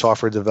regards to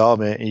software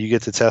development, and you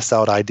get to test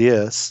out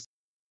ideas,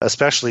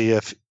 especially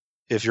if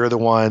you're the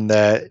one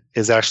that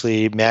is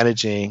actually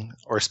managing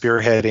or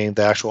spearheading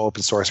the actual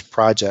open source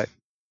project.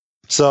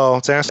 So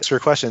to answer your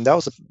question, that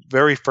was the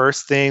very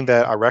first thing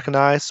that I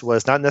recognized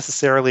was not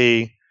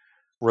necessarily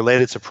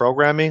related to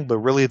programming, but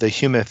really the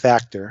human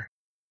factor.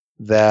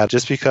 That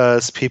just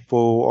because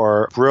people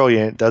are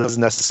brilliant doesn't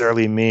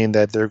necessarily mean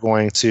that they're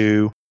going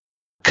to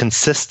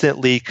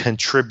consistently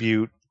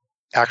contribute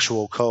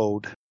actual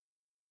code.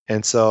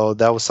 And so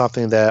that was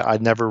something that I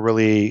never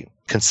really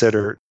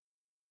considered.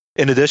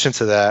 In addition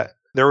to that,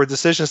 there were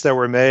decisions that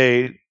were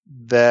made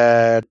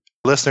that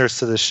listeners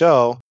to the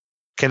show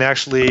can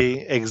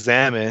actually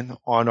examine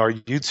on our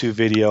YouTube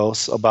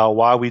videos about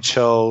why we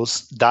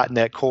chose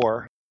 .NET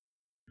Core,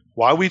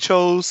 why we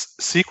chose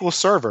SQL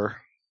Server,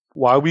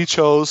 why we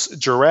chose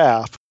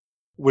Giraffe,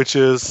 which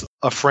is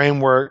a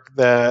framework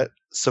that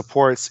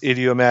supports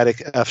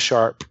idiomatic F#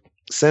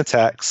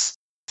 syntax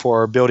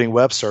for building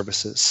web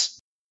services.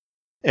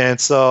 And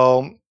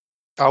so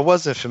I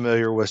wasn't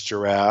familiar with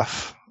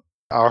Giraffe.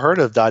 I heard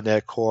of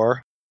 .NET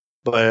Core,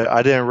 but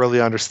I didn't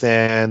really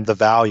understand the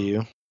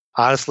value.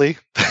 Honestly,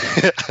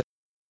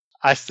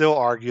 I still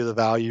argue the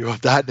value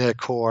of .NET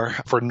Core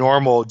for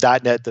normal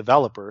 .NET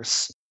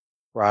developers,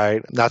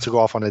 right? Not to go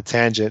off on a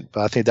tangent,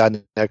 but I think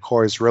 .NET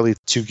Core is really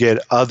to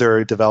get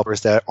other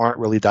developers that aren't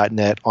really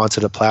 .NET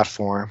onto the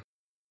platform.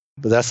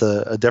 But that's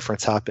a different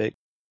topic.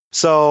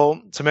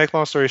 So to make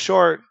long story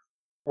short,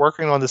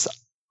 working on this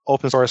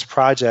open source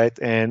project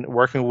and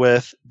working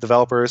with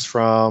developers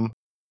from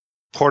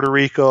Puerto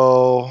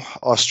Rico,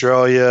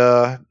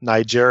 Australia,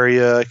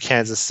 Nigeria,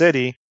 Kansas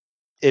City,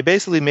 it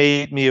basically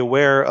made me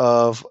aware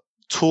of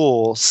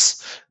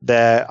tools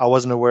that I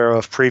wasn't aware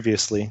of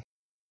previously,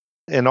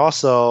 and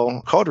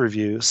also code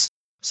reviews.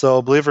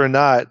 So believe it or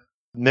not,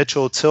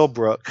 Mitchell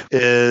Tilbrook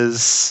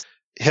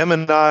him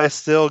and I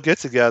still get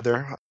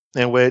together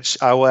in which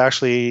I will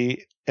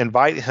actually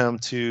invite him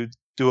to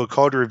do a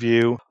code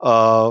review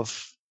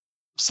of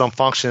some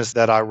functions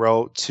that I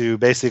wrote to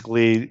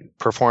basically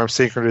perform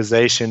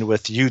synchronization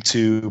with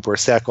YouTube or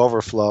Stack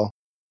Overflow.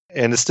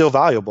 And it's still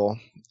valuable.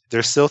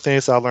 There's still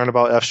things I learned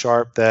about F#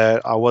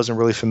 that I wasn't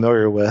really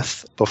familiar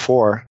with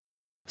before.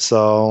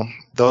 So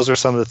those are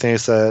some of the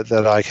things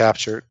that I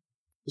captured.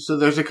 So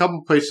there's a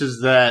couple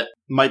places that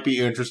might be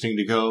interesting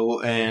to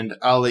go, and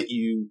I'll let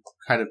you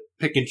kind of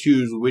pick and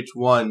choose which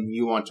one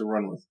you want to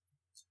run with.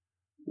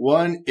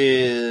 One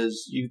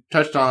is, you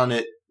touched on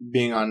it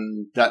being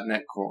on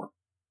 .NET Core.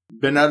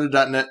 Been out of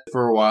 .NET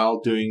for a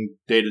while doing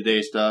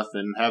day-to-day stuff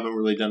and haven't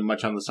really done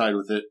much on the side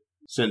with it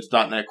since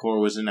 .NET Core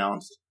was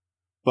announced.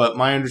 But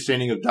my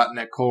understanding of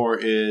 .NET Core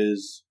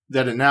is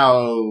that it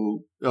now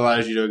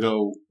allows you to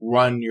go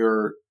run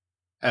your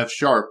F#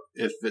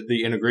 if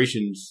the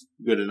integration's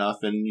good enough,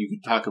 and you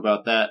can talk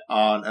about that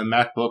on a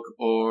MacBook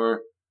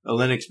or a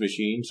Linux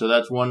machine. So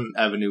that's one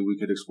avenue we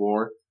could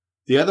explore.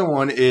 The other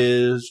one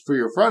is for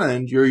your front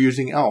end, you're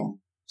using Elm.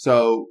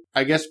 So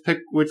I guess pick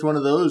which one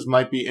of those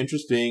might be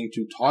interesting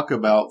to talk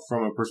about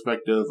from a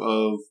perspective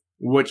of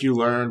what you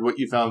learned, what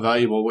you found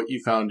valuable, what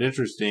you found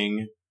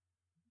interesting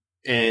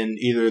in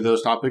either of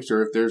those topics,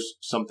 or if there's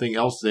something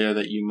else there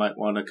that you might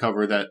want to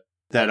cover that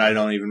I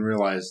don't even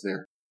realize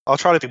there. I'll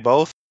try to do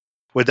both.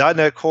 With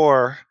 .NET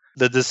Core,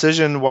 the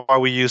decision why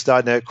we use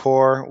 .NET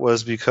Core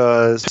was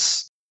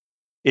because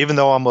even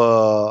though I'm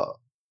a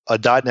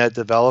 .NET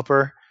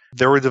developer,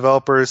 there were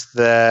developers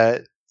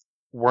that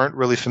weren't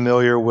really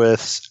familiar with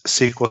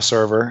SQL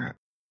Server.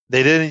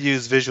 They didn't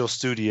use Visual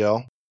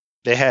Studio.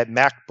 They had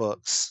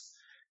MacBooks.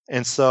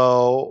 And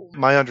so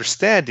my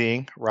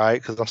understanding,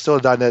 right, because I'm still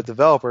a .NET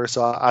developer,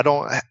 so I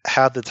don't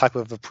have the type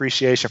of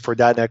appreciation for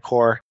 .NET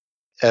Core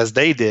as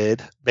they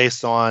did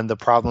based on the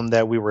problem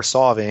that we were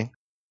solving,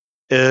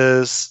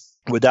 is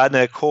with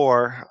 .NET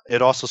Core,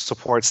 it also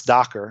supports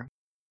Docker.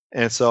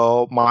 And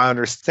so my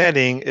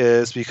understanding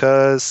is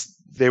because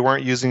they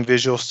weren't using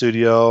Visual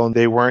Studio,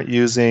 they weren't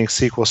using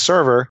SQL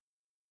Server,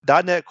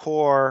 .NET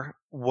Core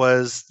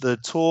was the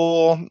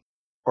tool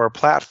or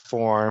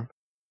platform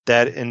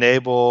that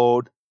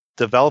enabled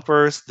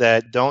developers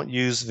that don't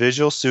use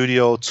Visual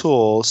Studio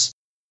tools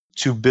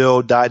to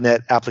build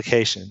 .NET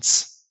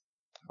applications.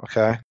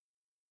 Okay?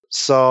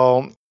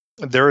 So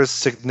there is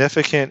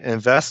significant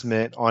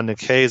investment on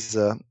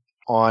Nicasa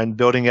on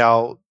building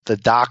out the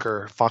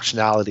Docker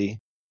functionality,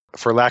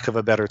 for lack of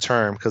a better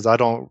term, because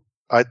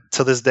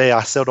to this day,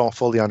 I still don't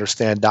fully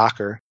understand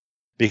Docker,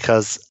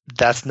 because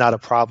that's not a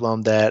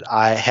problem that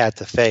I had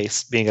to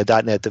face being a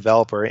 .NET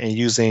developer and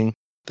using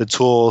the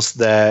tools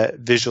that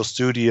Visual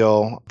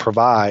Studio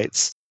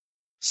provides.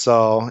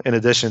 So in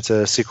addition to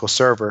SQL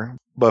Server,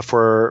 but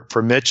for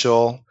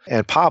Mitchell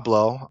and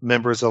Pablo,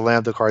 members of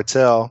Lambda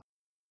Cartel,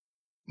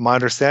 my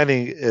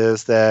understanding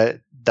is that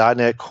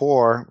 .NET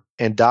Core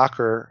and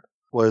Docker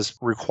was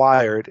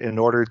required in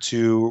order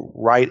to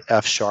write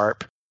F#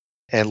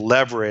 and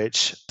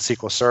leverage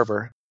SQL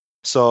Server.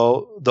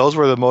 So those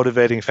were the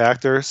motivating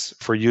factors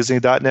for using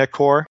 .NET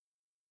Core.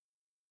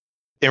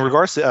 In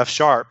regards to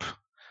F#,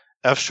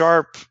 F#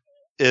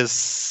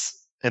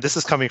 is, and this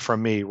is coming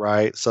from me,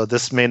 right? So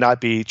this may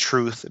not be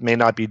truth, it may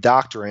not be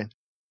doctrine,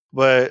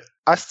 but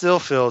I still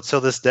feel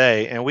till this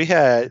day, and we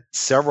had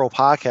several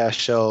podcast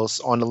shows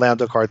on the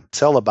Lambda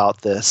Cartel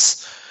about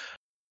this.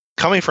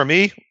 Coming from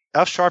me,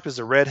 F# is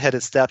a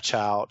redheaded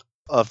stepchild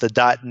of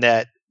the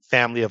 .NET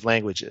family of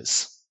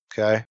languages,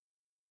 okay?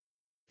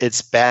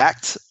 It's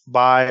backed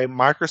by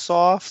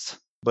Microsoft,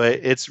 but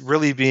it's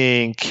really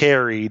being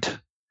carried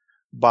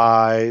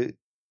by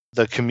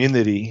the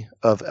community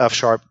of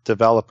F#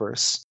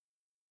 developers.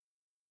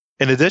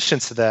 In addition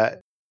to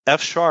that,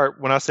 F#,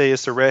 when I say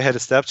it's a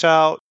redheaded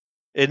stepchild,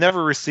 it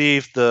never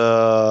received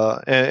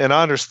and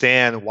I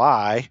understand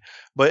why,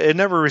 but it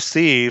never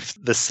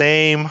received the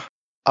same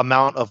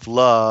amount of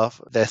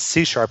love that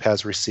C#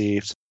 has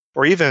received,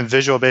 or even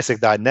Visual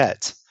Basic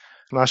 .NET.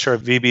 I'm not sure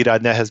if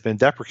VB.NET has been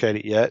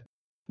deprecated yet,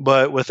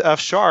 but with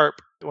F#,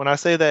 when I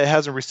say that it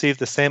hasn't received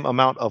the same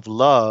amount of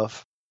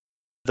love,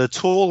 the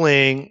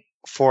tooling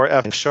for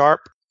F#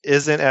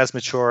 isn't as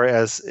mature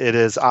as it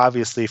is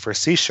obviously for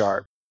C#.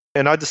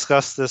 And I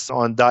discussed this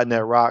on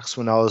 .NET Rocks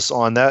when I was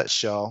on that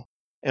show,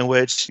 in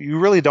which you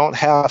really don't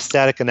have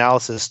static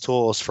analysis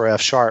tools for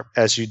F#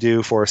 as you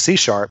do for C#.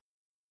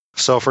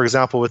 So for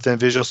example, within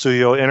Visual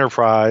Studio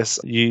Enterprise,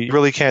 you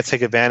really can't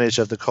take advantage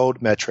of the code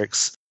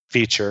metrics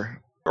feature,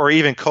 or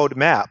even code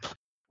map,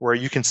 where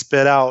you can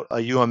spit out a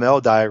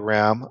UML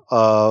diagram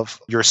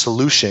of your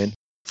solution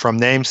from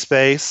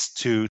namespace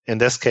to, in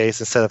this case,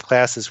 instead of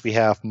classes, we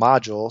have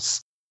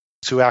modules,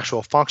 to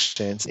actual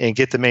functions, and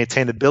get the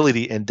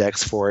maintainability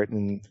index for it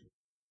and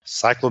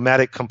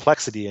cyclomatic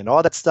complexity and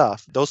all that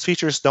stuff. Those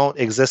features don't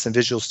exist in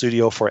Visual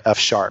Studio for F#.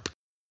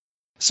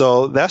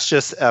 So that's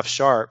just F#.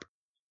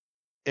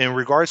 In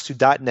regards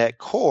to .NET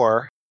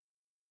Core,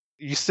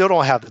 you still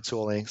don't have the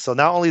tooling. So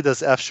not only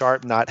does F#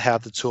 not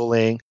have the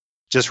tooling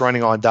just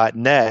running on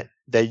 .NET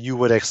that you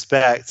would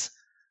expect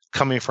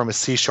coming from a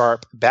C#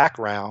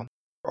 background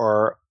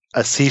or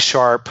a C#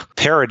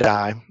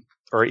 paradigm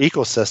or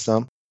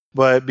ecosystem,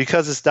 but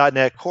because it's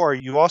 .NET Core,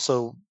 you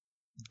also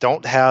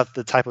don't have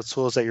the type of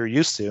tools that you're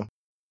used to.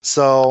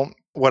 So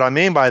what I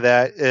mean by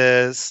that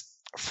is,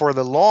 for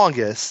the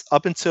longest,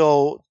 up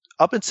until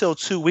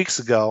 2 weeks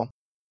ago,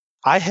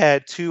 I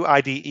had two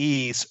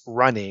IDEs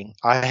running.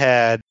 I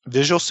had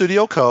Visual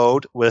Studio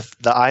Code with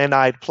the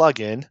Iodide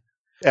plugin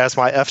as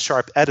my F#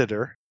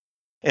 editor,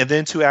 and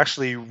then to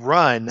actually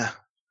run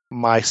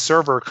my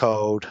server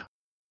code,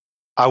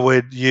 I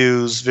would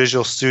use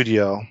Visual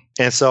Studio.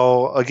 And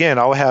so again,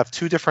 I would have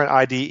two different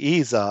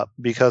IDEs up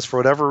because for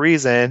whatever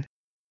reason,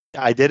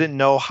 I didn't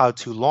know how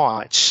to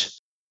launch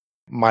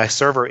my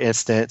server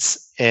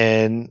instance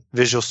in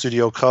Visual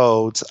Studio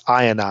Code's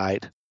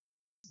Iodide.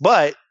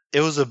 But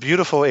it was a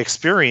beautiful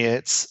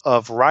experience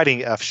of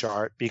writing F#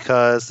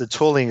 because the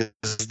tooling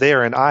is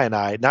there in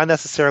Iodide, not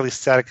necessarily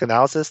static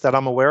analysis that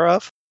I'm aware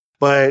of,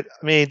 but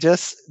I mean,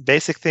 just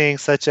basic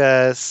things such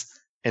as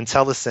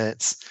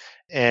IntelliSense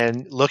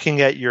and looking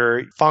at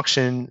your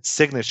function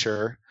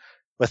signature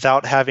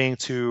without having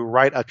to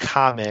write a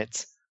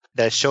comment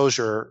that shows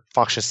your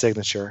function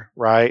signature,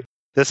 right?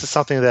 This is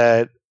something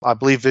that I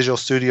believe Visual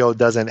Studio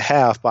doesn't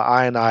have, but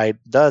Iodide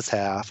does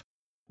have,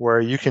 where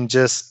you can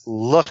just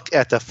look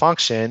at the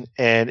function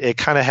and it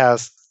kind of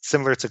has,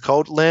 similar to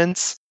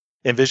CodeLens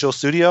in Visual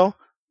Studio,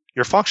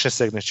 your function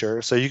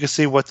signature. So you can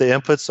see what the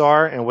inputs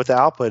are and what the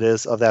output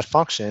is of that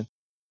function.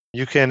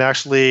 You can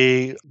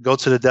actually go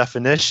to the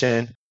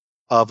definition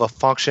of a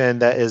function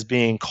that is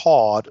being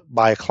called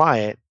by a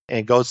client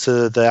and go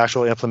to the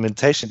actual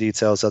implementation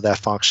details of that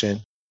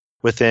function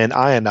within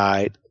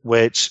Iodide,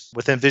 which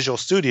within Visual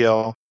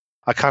Studio,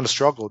 I kind of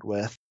struggled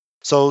with.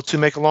 So to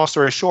make a long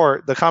story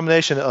short, the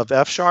combination of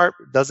F#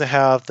 doesn't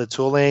have the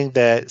tooling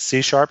that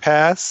C#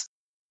 has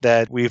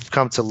that we've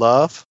come to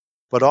love,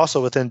 but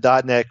also within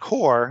 .NET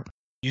Core,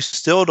 you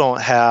still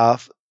don't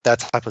have that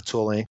type of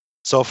tooling.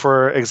 So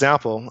for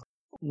example,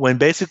 when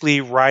basically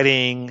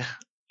writing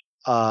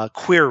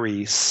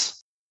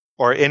queries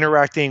or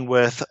interacting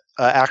with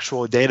an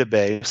actual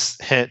database,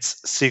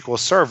 hence SQL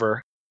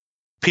Server,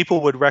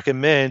 people would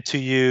recommend to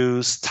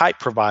use type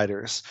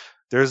providers.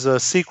 There's a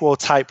SQL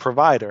type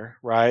provider,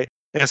 right?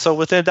 And so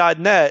within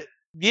 .NET,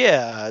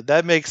 yeah,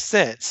 that makes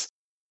sense.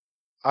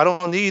 I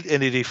don't need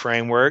Entity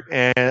Framework,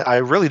 and I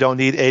really don't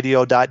need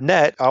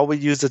ADO.NET. I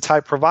would use the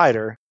type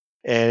provider.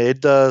 and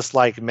it does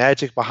like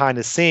magic behind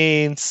the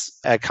scenes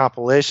at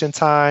compilation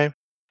time,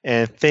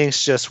 and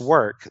things just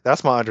work.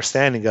 That's my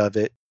understanding of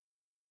it.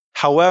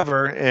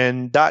 However,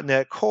 in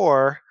 .NET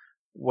Core,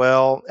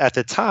 well, at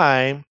the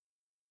time,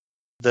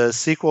 the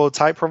SQL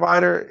type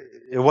provider,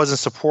 it wasn't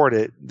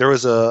supported. There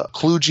was a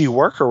Kludgy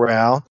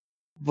workaround,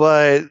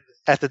 but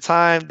at the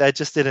time, that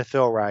just didn't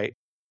feel right.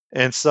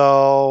 And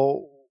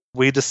so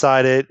we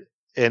decided,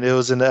 and it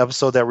was in the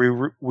episode that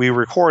we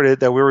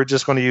recorded, that we were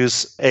just going to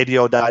use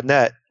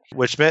ADO.NET,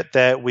 which meant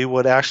that we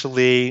would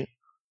actually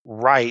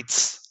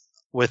write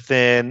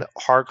within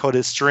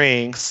hard-coded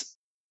strings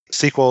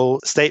SQL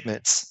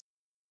statements.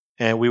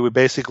 And we would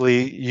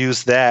basically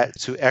use that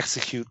to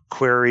execute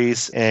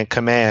queries and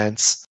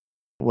commands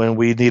when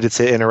we needed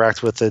to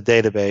interact with the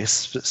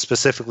database,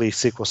 specifically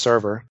SQL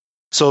Server.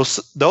 So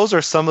those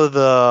are some of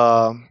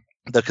the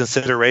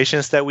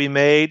considerations that we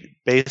made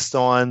based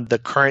on the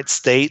current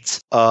state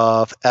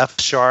of F#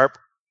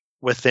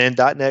 within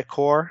 .NET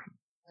Core.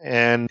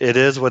 And it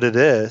is what it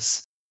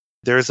is.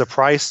 There's a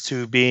price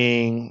to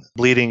being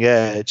bleeding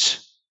edge.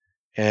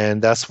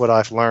 And that's what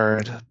I've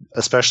learned,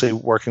 especially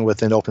working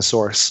within open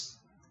source.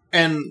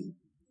 And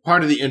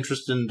part of the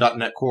interest in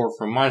 .NET Core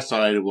from my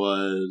side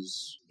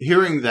was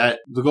hearing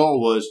that the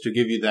goal was to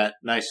give you that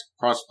nice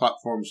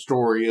cross-platform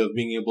story of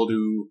being able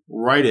to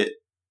write it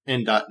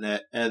in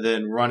 .NET and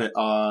then run it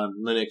on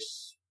Linux,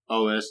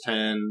 OS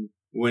X,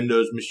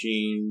 Windows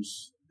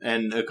machines,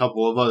 and a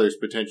couple of others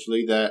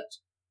potentially, that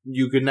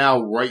you could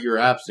now write your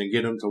apps and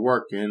get them to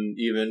work and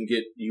even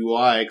get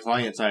UI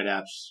client-side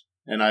apps.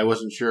 And I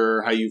wasn't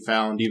sure how you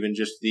found even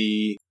just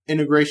the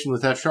integration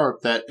with F#,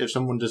 that if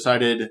someone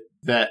decided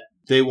that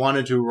they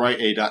wanted to write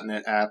a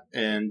 .NET app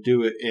and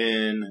do it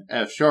in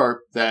F#,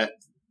 that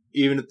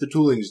even if the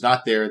tooling's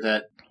not there,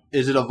 that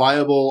is it a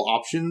viable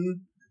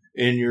option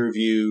in your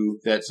view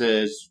that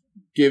says,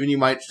 given you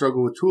might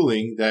struggle with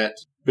tooling, that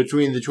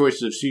between the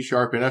choices of C#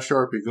 and F#,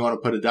 if you want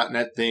to put a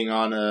 .NET thing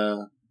on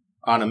a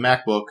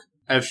MacBook,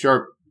 F#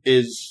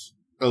 is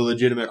a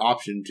legitimate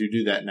option to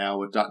do that now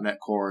with .NET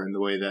Core and the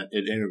way that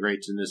it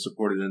integrates and is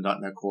supported in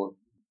 .NET Core?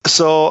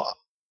 So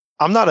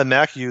I'm not a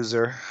Mac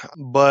user,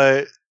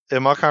 but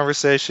in my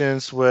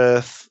conversations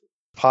with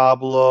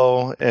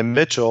Pablo and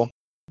Mitchell,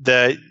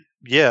 that,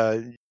 yeah,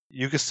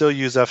 you can still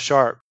use F#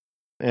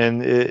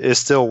 and it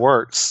still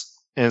works.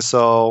 And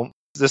so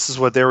this is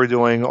what they were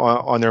doing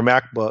on their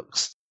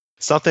MacBooks.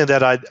 Something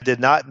that I did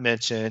not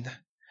mention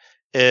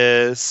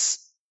is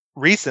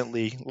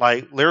recently,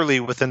 like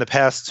literally within the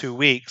past 2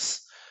 weeks,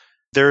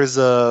 there's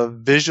a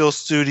Visual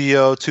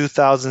Studio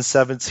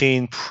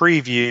 2017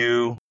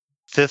 preview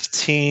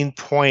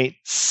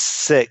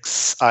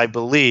 15.6, I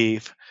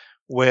believe,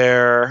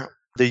 where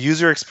the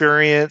user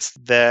experience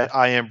that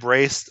I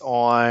embraced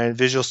on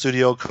Visual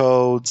Studio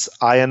Code's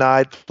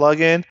Iodide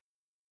plugin,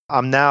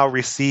 I'm now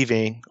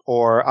receiving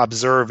or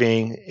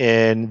observing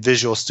in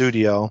Visual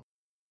Studio,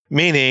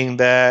 meaning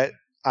that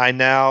I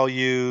now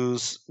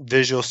use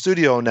Visual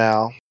Studio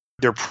now,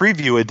 their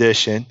preview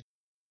edition,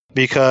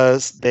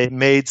 because they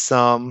made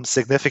some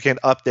significant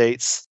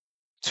updates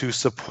to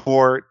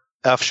support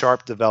F#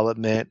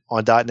 development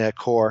on .NET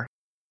Core.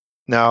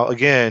 Now,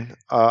 again,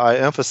 I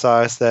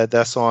emphasize that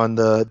that's on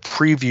the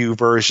preview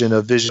version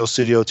of Visual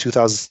Studio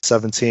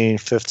 2017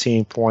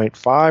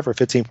 15.5 or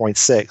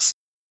 15.6.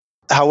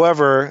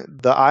 However,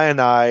 the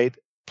Iodide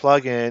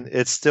plugin,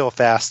 it's still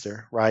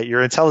faster, right?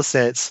 Your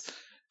IntelliSense,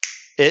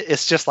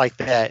 it's just like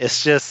that.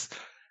 It's just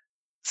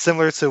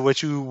similar to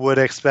what you would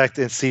expect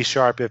in C#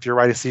 if you're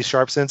writing C#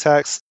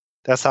 syntax.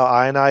 That's how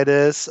Iodide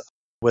is.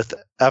 With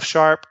F#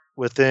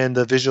 within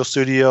the Visual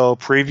Studio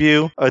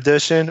Preview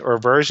edition or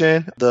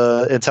version,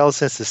 the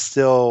IntelliSense is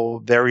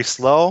still very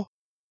slow,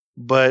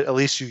 but at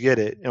least you get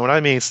it. And when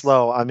I mean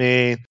slow, I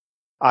mean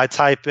I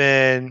type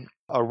in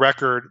a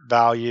record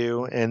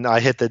value and I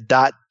hit the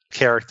dot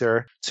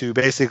character to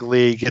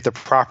basically get the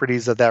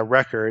properties of that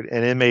record,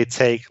 and it may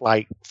take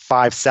like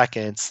 5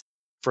 seconds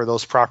for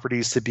those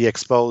properties to be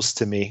exposed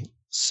to me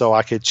so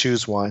I could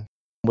choose one.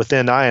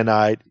 Within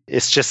Iodide,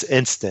 it's just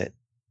instant,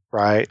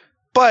 right?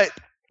 But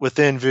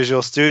within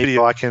Visual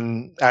Studio, I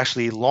can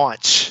actually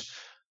launch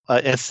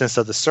an instance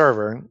of the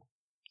server.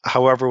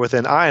 However,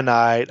 within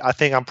Iodide, I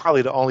think I'm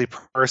probably the only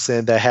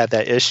person that had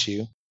that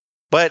issue.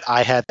 But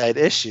I had that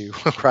issue,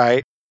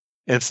 right?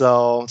 And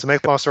so, to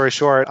make a long story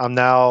short, I'm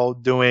now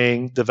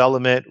doing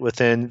development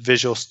within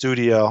Visual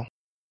Studio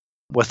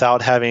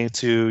without having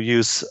to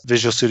use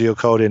Visual Studio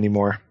Code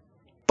anymore.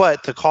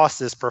 But the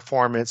cost is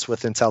performance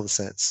with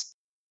IntelliSense.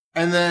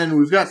 And then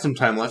we've got some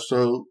time left,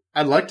 so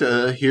I'd like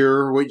to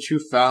hear what you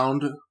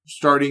found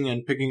starting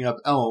and picking up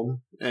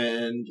Elm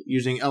and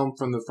using Elm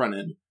from the front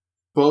end.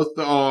 Both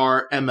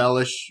are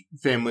ML-ish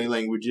family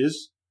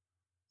languages.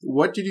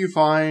 What did you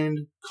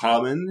find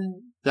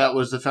common that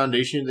was the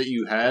foundation that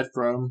you had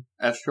from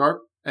F#?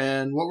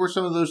 And what were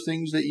some of those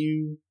things that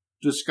you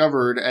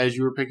discovered as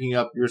you were picking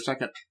up your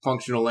second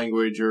functional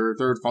language or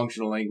third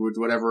functional language,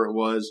 whatever it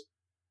was,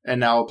 and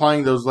now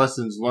applying those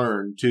lessons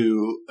learned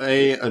to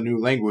a new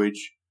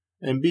language,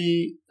 and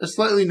B, a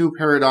slightly new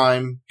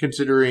paradigm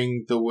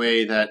considering the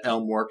way that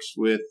Elm works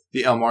with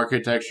the Elm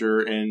architecture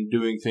and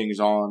doing things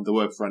on the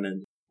web front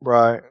end.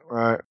 Right,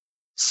 right.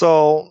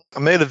 So I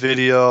made a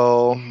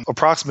video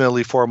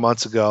approximately 4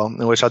 months ago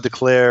in which I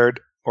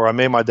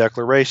made my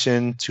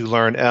declaration to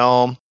learn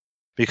Elm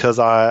because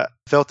I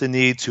felt the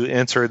need to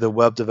enter the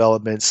web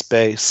development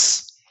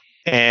space.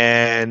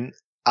 And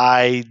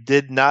I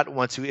did not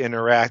want to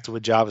interact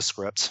with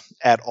JavaScript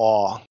at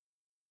all.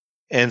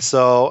 And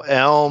so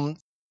Elm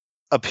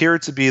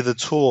appeared to be the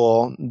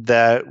tool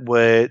that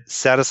would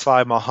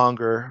satisfy my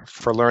hunger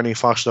for learning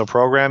functional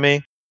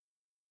programming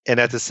and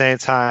at the same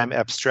time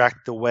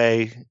abstract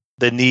away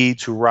the need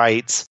to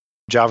write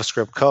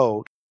JavaScript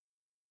code.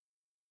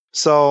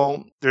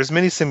 So there's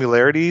many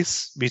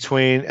similarities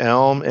between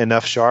Elm and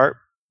F#.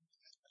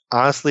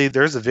 Honestly,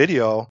 there's a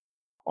video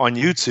on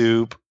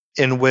YouTube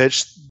in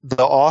which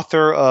the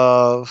author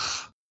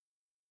of,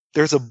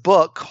 there's a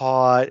book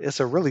called, it's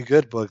a really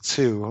good book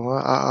too.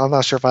 I'm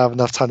not sure if I have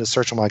enough time to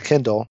search on my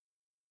Kindle,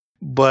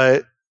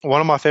 but one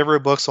of my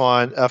favorite books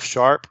on F#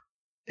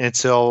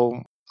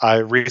 until I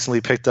recently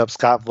picked up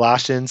Scott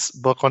Vlashin's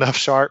book on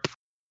F#.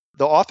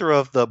 The author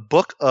of the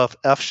Book of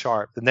F#,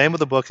 the name of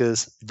the book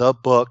is The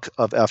Book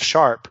of F#.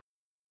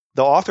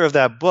 The author of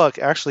that book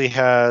actually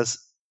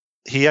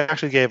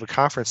gave a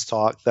conference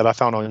talk that I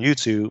found on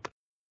YouTube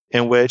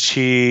in which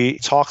he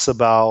talks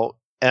about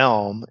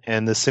Elm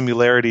and the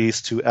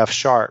similarities to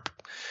F#.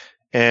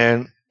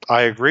 And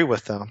I agree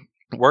with him.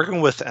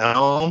 Working with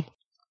Elm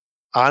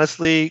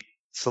honestly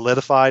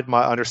solidified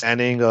my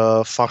understanding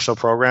of functional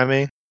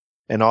programming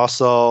and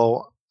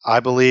also,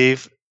 I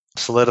believe,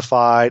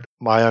 solidified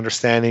my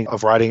understanding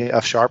of writing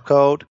F#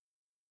 code.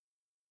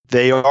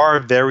 They are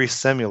very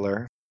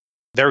similar,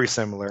 very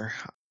similar.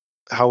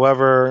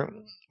 However,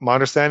 my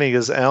understanding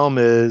is Elm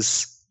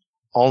is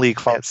only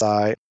client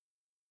side.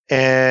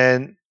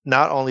 And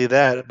not only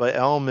that, but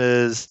Elm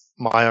is,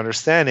 my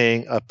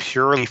understanding, a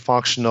purely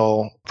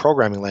functional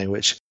programming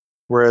language,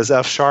 whereas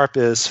F#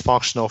 is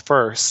functional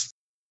first,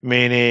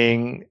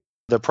 meaning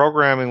the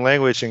programming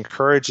language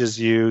encourages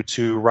you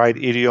to write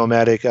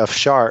idiomatic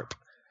F#.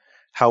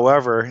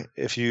 However,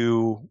 if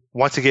you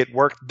want to get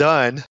work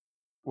done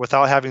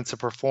without having to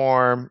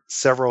perform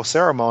several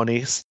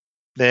ceremonies,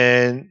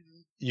 then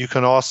you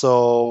can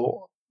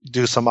also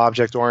do some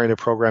object-oriented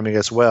programming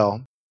as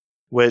well,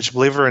 which,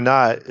 believe it or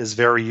not, is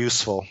very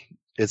useful.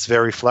 It's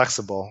very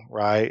flexible,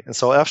 right? And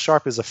so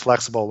F# is a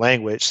flexible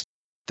language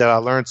that I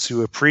learned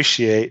to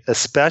appreciate,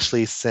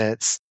 especially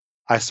since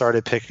I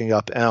started picking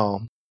up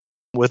Elm.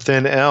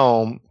 Within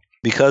Elm,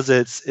 because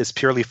it's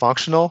purely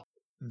functional,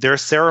 there are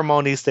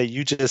ceremonies that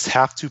you just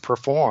have to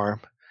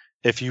perform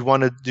if you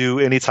want to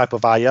do any type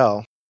of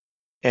I/O.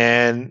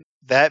 And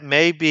that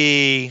may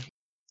be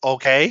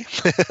okay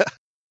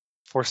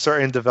for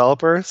certain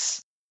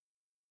developers,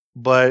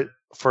 but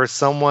for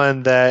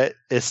someone that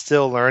is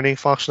still learning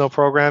functional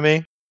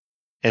programming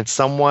and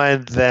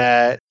someone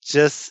that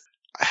just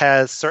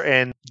has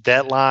certain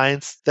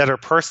deadlines that are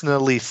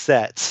personally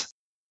set,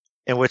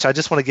 in which I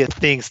just want to get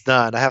things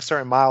done. I have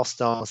certain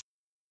milestones.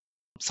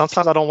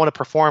 Sometimes I don't want to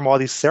perform all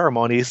these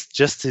ceremonies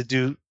just to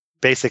do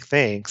basic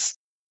things.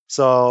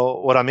 So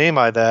what I mean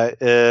by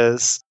that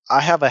is I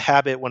have a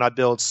habit when I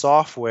build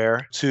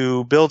software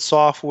to build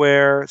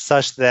software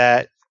such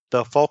that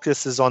the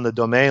focus is on the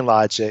domain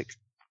logic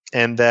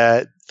and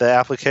that the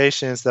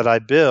applications that I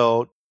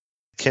build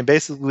can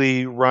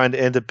basically run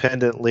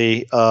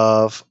independently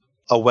of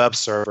a web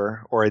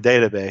server or a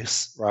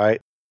database,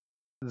 right?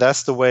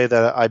 That's the way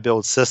that I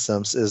build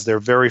systems, is they're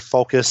very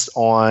focused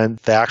on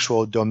the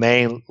actual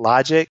domain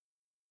logic,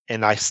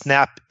 and I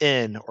snap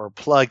in or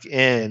plug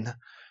in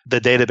the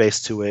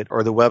database to it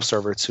or the web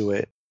server to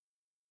it.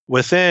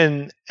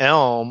 Within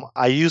Elm,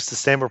 I use the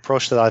same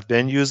approach that I've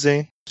been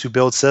using to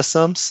build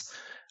systems.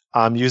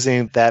 I'm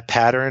using that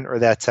pattern or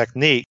that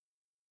technique.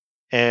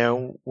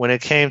 And when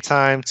it came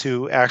time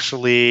to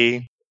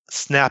actually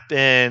snap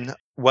in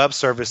web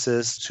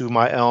services to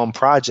my Elm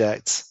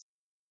project,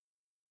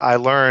 I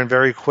learned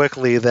very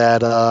quickly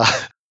that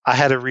I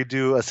had to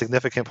redo a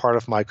significant part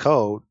of my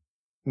code,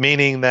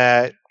 meaning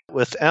that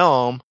with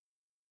Elm,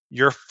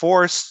 you're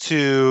forced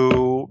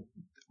to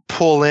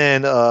pull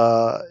in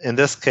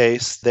this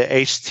case, the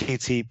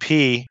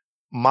HTTP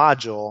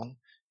module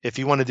if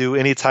you want to do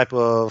any type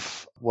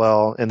of,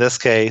 well, in this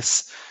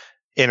case,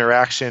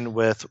 interaction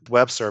with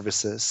web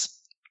services.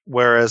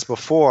 Whereas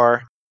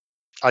before,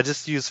 I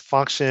just used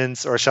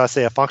functions, or shall I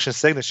say a function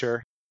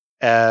signature,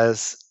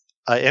 as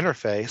an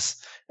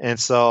interface. And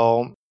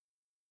so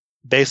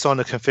based on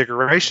the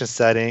configuration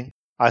setting,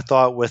 I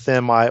thought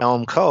within my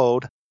Elm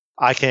code,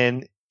 I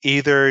can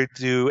either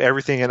do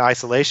everything in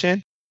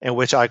isolation, in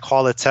which I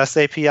call a test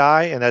API,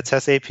 and that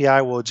test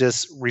API will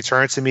just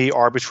return to me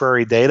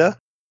arbitrary data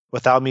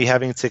without me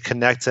having to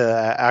connect to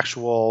an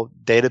actual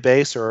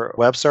database or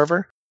web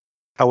server.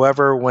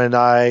 However, when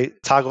I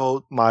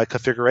toggled my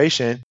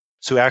configuration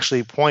to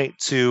actually point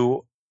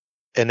to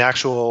an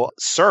actual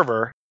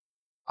server,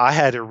 I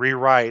had to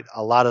rewrite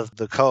a lot of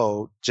the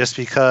code just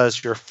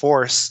because you're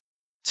forced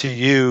to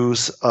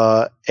use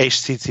a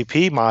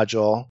HTTP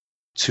module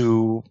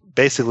to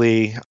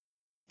basically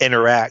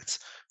interact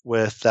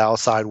with the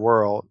outside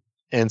world.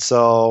 And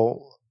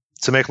so,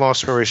 to make a long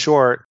story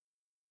short,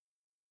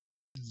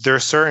 there are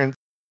certain,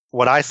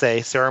 what I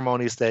say,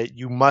 ceremonies that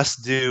you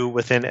must do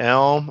within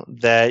Elm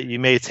that you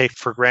may take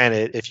for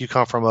granted if you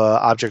come from an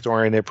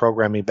object-oriented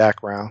programming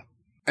background.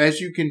 As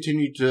you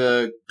continue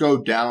to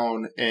go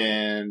down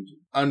and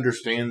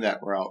understand that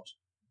route,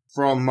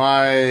 from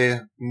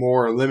my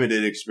more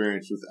limited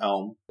experience with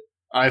Elm,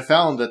 I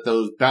found that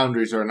those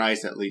boundaries are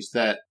nice, at least,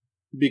 that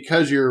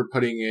because you're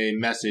putting a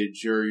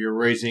message or you're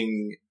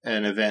raising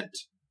an event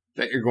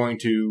that you're going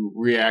to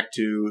react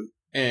to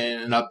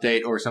in an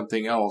update or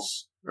something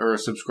else, or a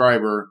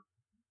subscriber,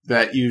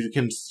 that you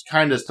can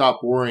kind of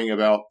stop worrying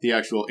about the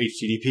actual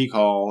HTTP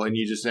call and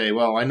you just say,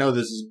 well, I know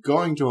this is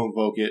going to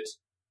invoke it.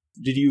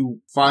 Did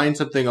you find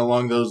something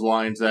along those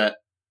lines that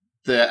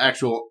the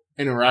actual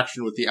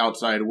interaction with the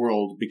outside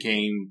world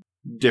became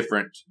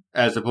different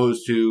as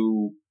opposed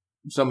to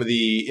some of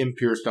the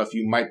impure stuff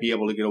you might be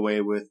able to get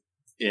away with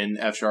in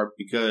F#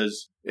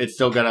 because it's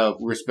still got to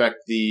respect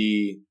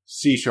the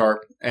C#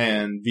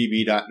 and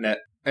VB.NET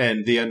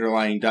and the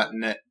underlying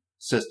 .NET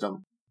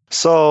system?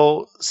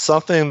 So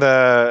something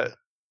that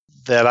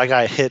I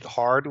got hit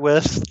hard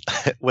with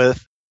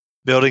with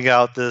building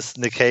out this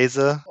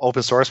Nikeza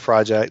open source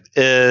project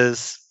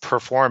is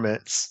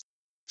performance.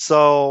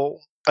 So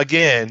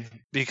again,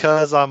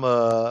 because I'm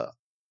a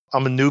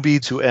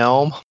newbie to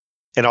Elm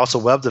and also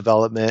web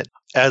development,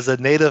 as a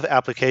native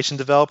application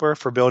developer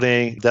for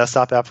building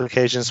desktop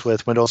applications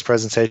with Windows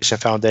Presentation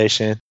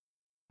Foundation,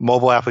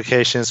 mobile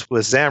applications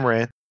with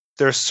Xamarin,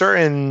 there are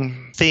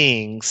certain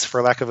things,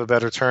 for lack of a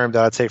better term,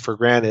 that I take for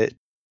granted.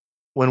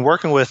 When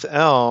working with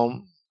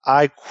Elm,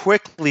 I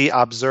quickly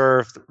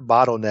observed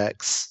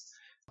bottlenecks,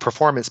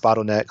 performance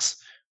bottlenecks,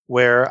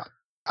 where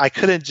I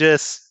couldn't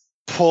just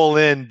pull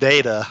in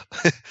data,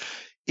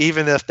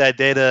 even if that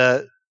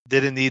data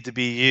didn't need to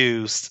be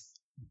used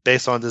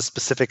based on the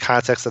specific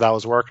context that I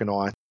was working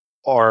on,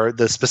 or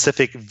the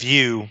specific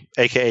view,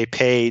 aka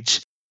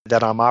page,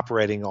 that I'm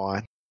operating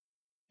on.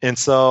 And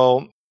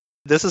so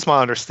this is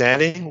my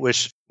understanding,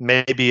 which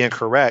may be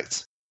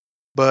incorrect.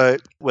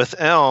 But with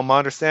Elm, my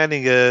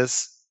understanding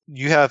is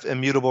you have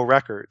immutable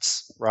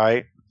records,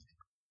 right?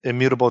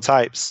 Immutable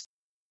types,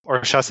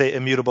 or shall I say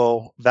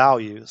immutable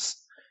values.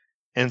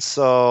 And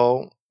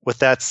so with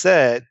that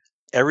said,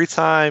 every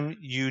time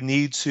you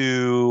need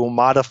to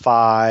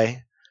modify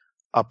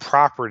a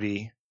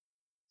property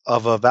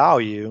of a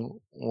value,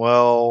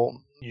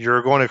 well,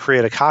 you're going to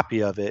create a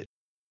copy of it.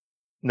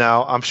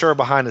 Now, I'm sure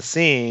behind the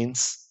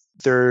scenes,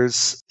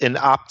 there's an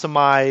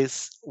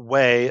optimized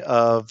way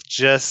of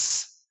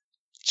just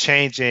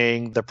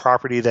changing the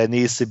property that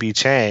needs to be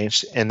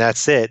changed, and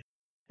that's it,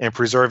 and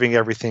preserving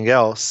everything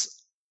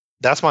else.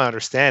 That's my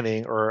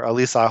understanding, or at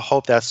least I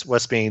hope that's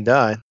what's being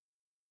done.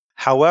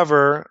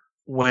 However,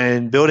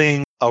 when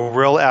building a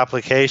real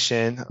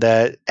application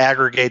that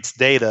aggregates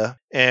data,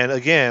 and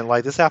again,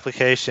 like this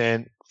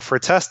application for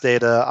test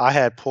data, I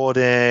had pulled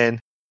in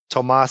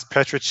Tomas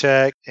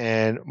Petracek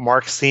and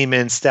Mark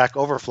Seaman's Stack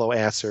Overflow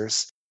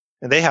answers,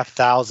 and they have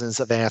thousands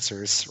of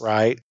answers,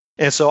 right?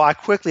 And so I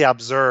quickly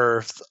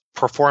observed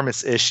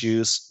performance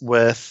issues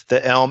with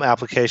the Elm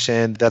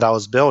application that I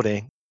was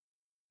building.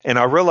 And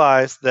I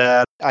realized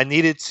that I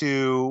needed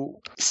to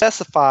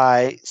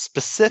specify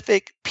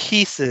specific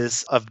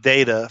pieces of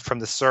data from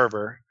the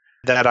server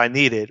that I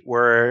needed,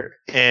 where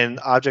in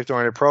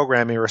object-oriented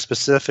programming, or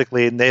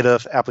specifically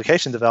native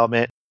application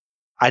development,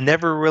 I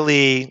never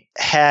really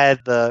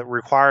had the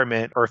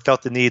requirement or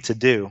felt the need to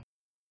do.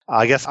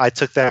 I guess I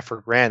took that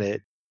for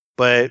granted.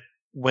 But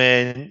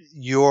when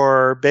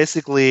you're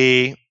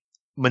basically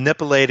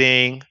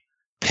manipulating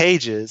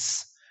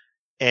pages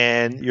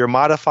and you're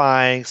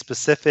modifying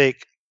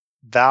specific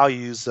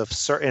values of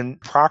certain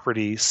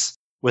properties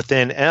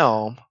within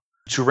Elm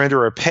to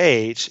render a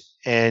page,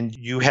 and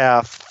you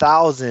have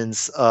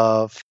thousands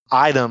of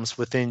items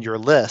within your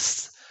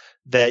list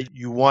that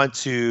you want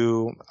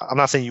to, I'm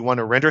not saying you want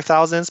to render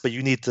thousands, but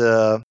you need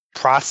to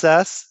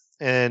process,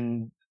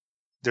 and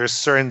there's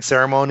certain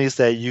ceremonies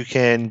that you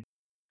can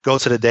go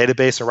to the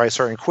database and write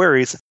certain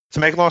queries. To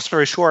make a long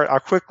story short, I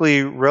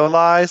quickly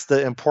realized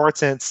the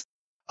importance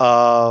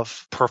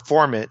of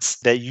performance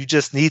that you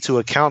just need to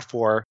account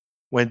for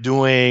when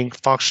doing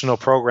functional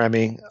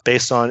programming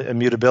based on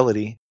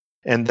immutability,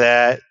 and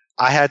that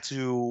I had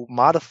to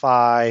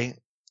modify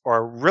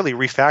or really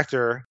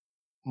refactor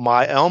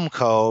my Elm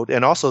code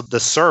and also the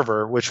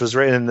server, which was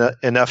written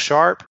in F#,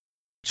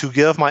 to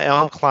give my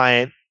Elm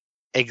client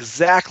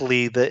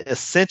exactly the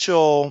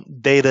essential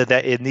data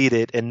that it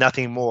needed and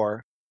nothing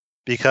more,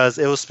 because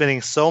it was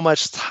spending so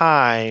much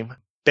time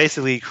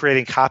basically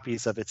creating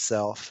copies of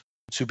itself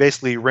to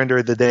basically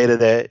render the data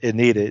that it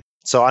needed.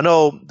 So I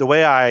know the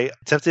way I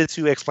attempted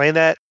to explain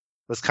that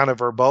was kind of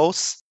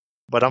verbose,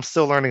 but I'm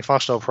still learning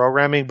functional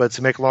programming. But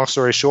to make a long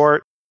story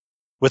short,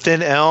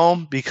 within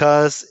Elm,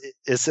 because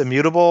it's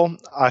immutable,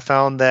 I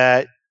found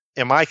that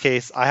in my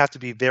case, I have to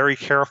be very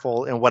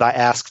careful in what I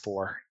ask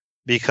for.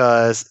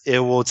 because it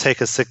will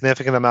take a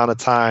significant amount of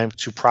time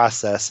to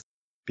process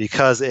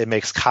because it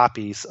makes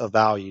copies of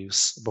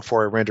values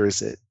before it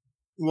renders it.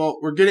 Well,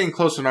 we're getting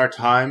close on our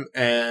time,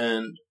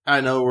 and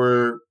I know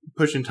we're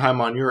pushing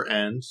time on your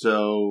end,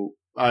 so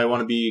I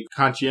want to be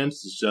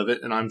conscientious of it,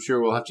 and I'm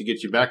sure we'll have to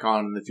get you back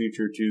on in the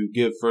future to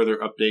give further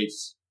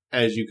updates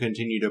as you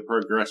continue to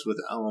progress with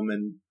Elm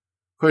and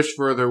push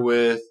further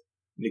with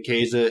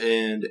Nikeza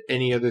and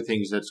any other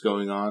things that's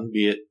going on,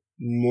 be it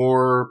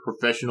more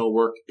professional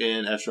work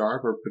in F#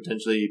 or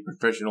potentially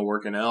professional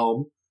work in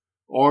Elm,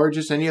 or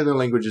just any other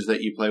languages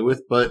that you play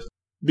with, but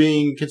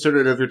being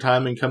considerate of your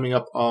time and coming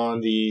up on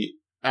the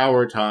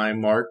hour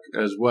time mark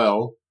as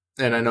well.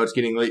 And I know it's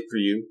getting late for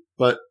you,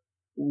 but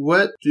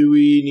what do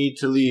we need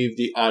to leave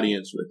the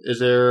audience with? Is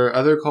there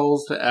other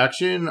calls to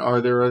action? Are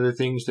there other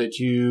things that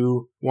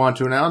you want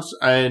to announce?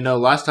 I know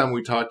last time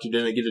we talked, you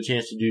didn't get a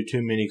chance to do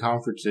too many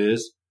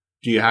conferences.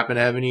 Do you happen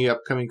to have any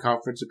upcoming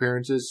conference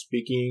appearances,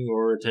 speaking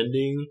or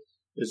attending?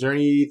 Is there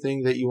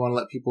anything that you want to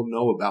let people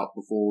know about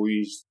before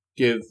we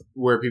give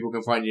where people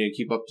can find you and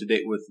keep up to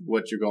date with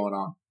what you're going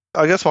on?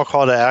 I guess my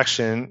call to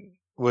action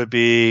would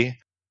be,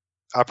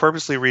 I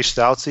purposely reached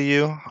out to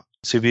you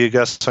to be a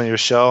guest on your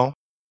show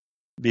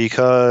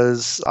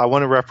because I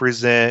want to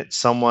represent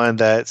someone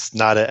that's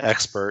not an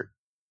expert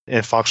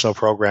in functional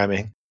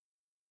programming,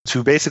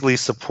 to basically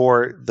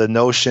support the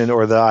notion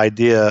or the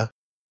idea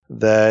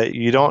that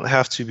you don't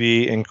have to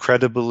be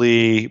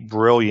incredibly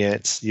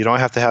brilliant. You don't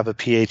have to have a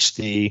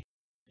PhD.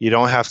 You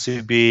don't have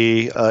to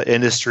be an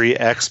industry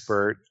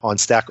expert on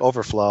Stack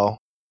Overflow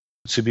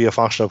to be a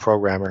functional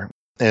programmer.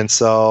 And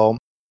so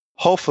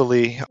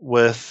hopefully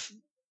with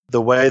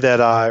the way that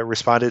I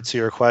responded to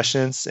your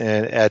questions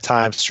and at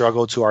times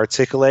struggled to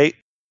articulate,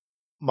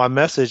 my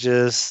message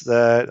is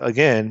that,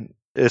 again,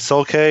 it's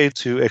okay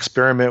to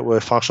experiment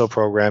with functional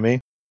programming.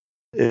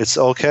 It's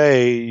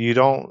okay. You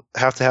don't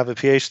have to have a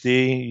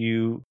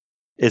PhD.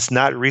 It's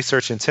not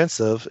research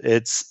intensive.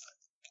 It's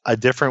a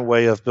different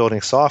way of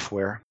building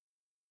software.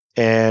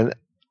 And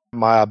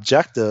my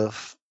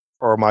objective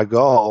or my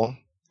goal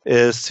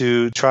is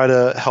to try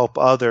to help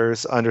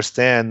others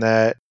understand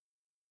that,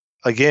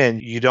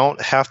 again, you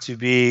don't have to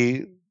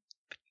be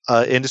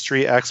an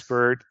industry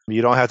expert.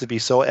 You don't have to be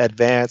so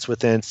advanced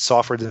within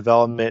software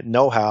development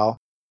know-how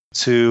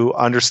to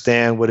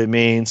understand what it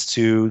means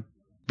to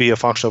be a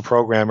functional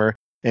programmer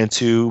and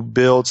to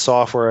build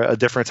software a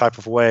different type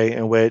of way,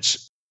 in which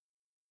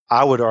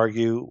I would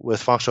argue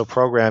with functional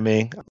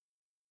programming,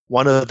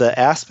 one of the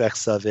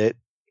aspects of it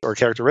or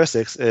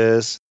characteristics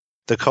is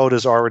the code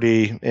is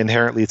already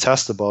inherently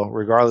testable,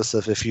 regardless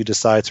of if you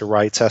decide to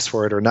write tests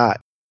for it or not.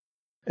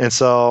 And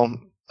so,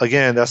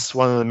 again, that's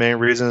one of the main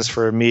reasons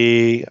for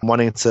me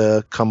wanting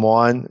to come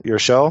on your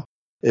show,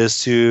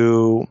 is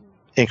to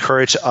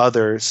encourage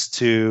others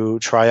to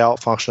try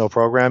out functional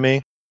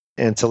programming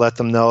and to let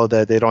them know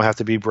that they don't have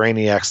to be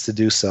brainiacs to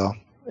do so.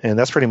 And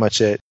that's pretty much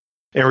it.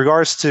 In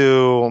regards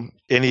to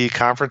any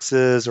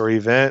conferences or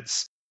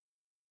events,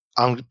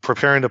 I'm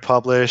preparing to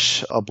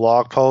publish a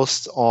blog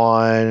post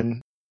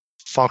on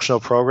functional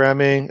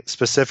programming,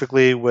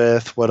 specifically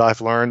with what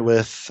I've learned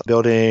with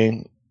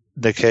building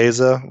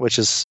Nikeza, which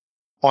is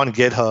on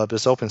GitHub.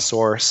 It's open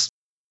source.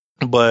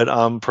 But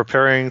I'm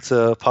preparing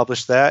to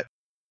publish that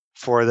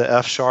for the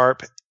F#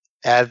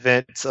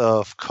 Advent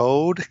of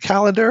Code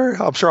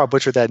calendar. I'm sure I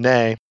butchered that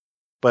name,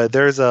 but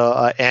there's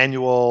a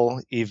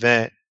annual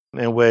event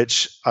in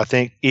which I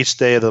think each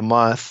day of the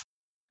month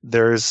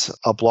there's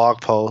a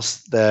blog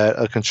post that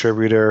a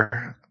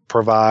contributor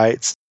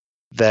provides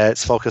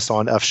that's focused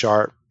on F#.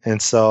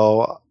 And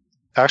so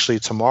actually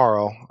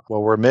tomorrow,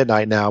 well, we're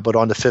midnight now, but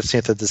on the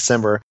 15th of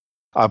December,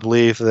 I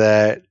believe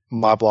that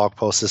my blog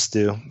post is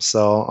due.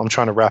 So I'm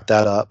trying to wrap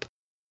that up.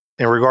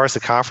 In regards to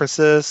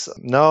conferences,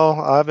 no,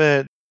 I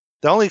haven't.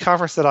 The only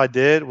conference that I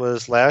did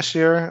was last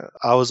year.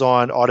 I was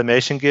on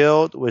Automation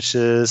Guild, which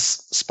is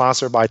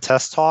sponsored by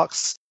Test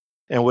Talks,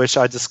 in which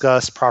I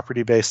discussed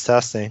property-based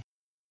testing.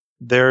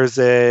 There's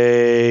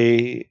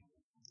a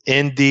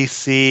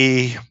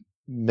NDC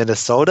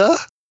Minnesota,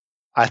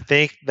 I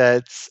think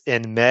that's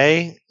in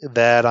May,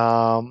 that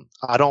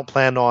I don't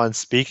plan on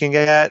speaking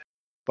at,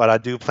 but I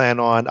do plan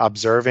on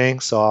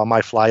observing. So I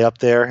might fly up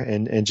there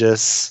and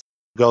just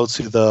go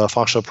to the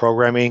functional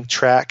programming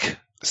track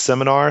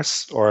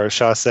seminars, or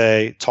shall I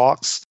say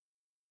talks.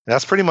 And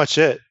that's pretty much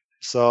it.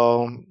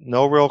 So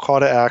no real call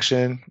to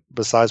action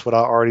besides what I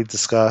already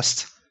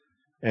discussed.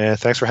 And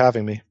thanks for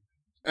having me.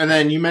 And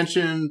then you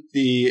mentioned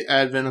the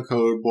Advent of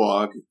Code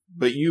blog,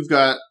 but you've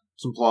got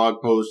some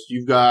blog posts.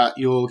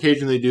 You'll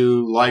occasionally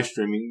do live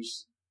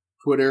streamings,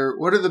 Twitter.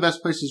 What are the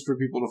best places for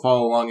people to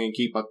follow along and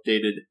keep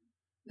updated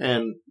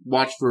and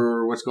watch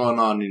for what's going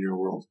on in your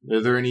world?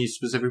 Are there any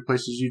specific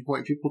places you'd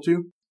point people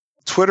to?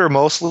 Twitter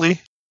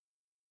mostly.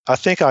 I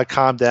think I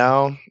calmed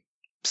down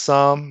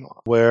some,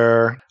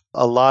 where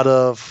a lot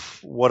of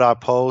what I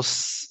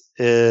post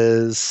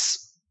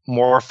is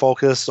more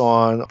focused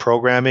on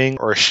programming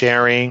or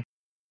sharing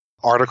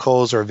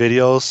articles or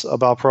videos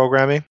about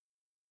programming.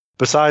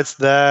 Besides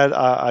that,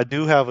 I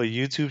do have a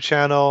YouTube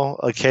channel.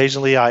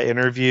 Occasionally I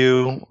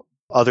interview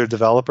other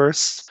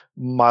developers.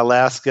 My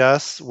last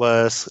guest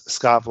was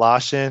Scott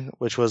Vlashin,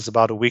 which was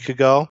about a week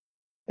ago,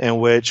 in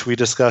which we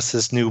discussed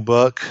his new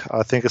book.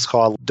 I think it's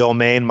called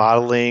Domain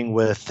Modeling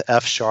with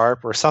F#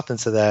 or something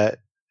to that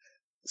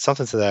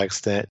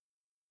extent.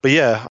 But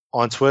yeah,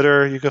 on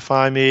Twitter, you can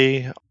find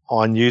me.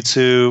 On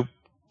YouTube,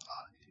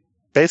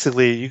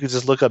 basically, you can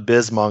just look up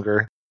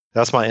Bizmonger.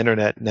 That's my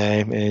internet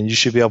name, and you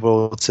should be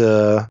able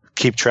to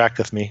keep track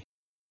of me.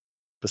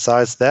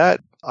 Besides that,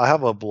 I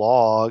have a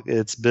blog.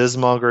 It's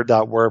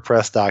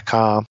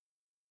bizmonger.wordpress.com,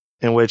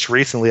 in which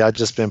recently I've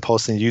just been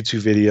posting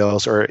YouTube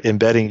videos or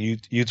embedding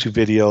YouTube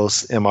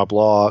videos in my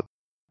blog.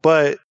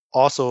 But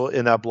also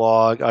in that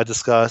blog, I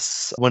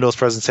discuss Windows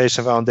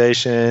Presentation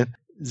Foundation,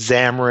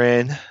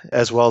 Xamarin,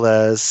 as well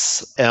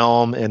as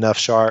Elm and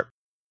F#.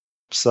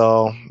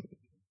 So,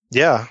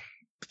 yeah,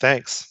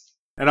 thanks.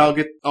 And I'll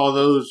get all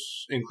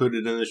those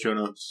included in the show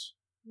notes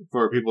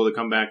for people to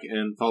come back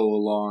and follow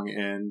along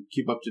and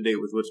keep up to date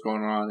with what's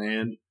going on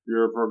and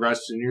your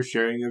progress and your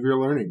sharing of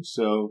your learning.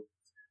 So,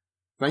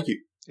 thank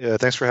you. Yeah,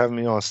 thanks for having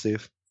me on,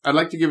 Steve. I'd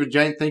like to give a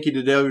giant thank you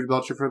to David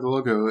Belcher for the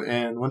logo.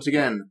 And once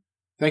again,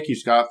 thank you,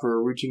 Scott,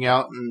 for reaching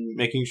out and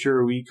making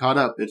sure we caught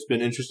up. It's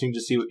been interesting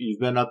to see what you've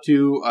been up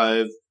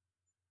to.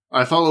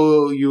 I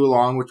follow you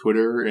along with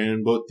Twitter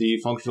in both the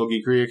Functional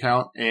Geekery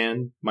account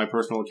and my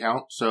personal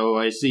account. So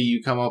I see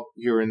you come up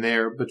here and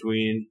there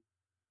between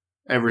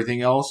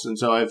everything else. And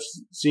so I've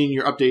seen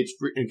your updates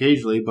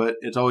occasionally, but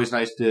it's always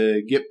nice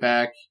to get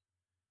back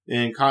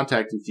in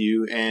contact with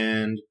you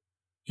and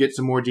get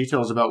some more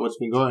details about what's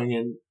been going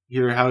and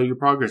hear how your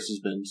progress has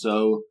been.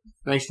 So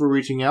thanks for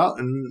reaching out,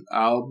 and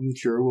I'm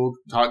sure we'll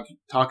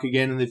talk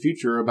again in the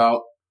future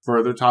about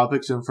further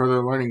topics and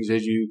further learnings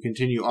as you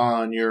continue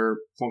on your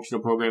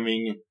functional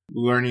programming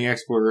learning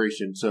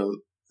exploration.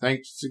 So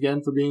thanks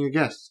again for being a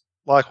guest.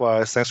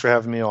 Likewise, thanks for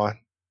having me on.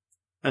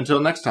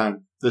 Until next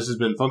time, this has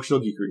been Functional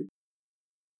Geekery.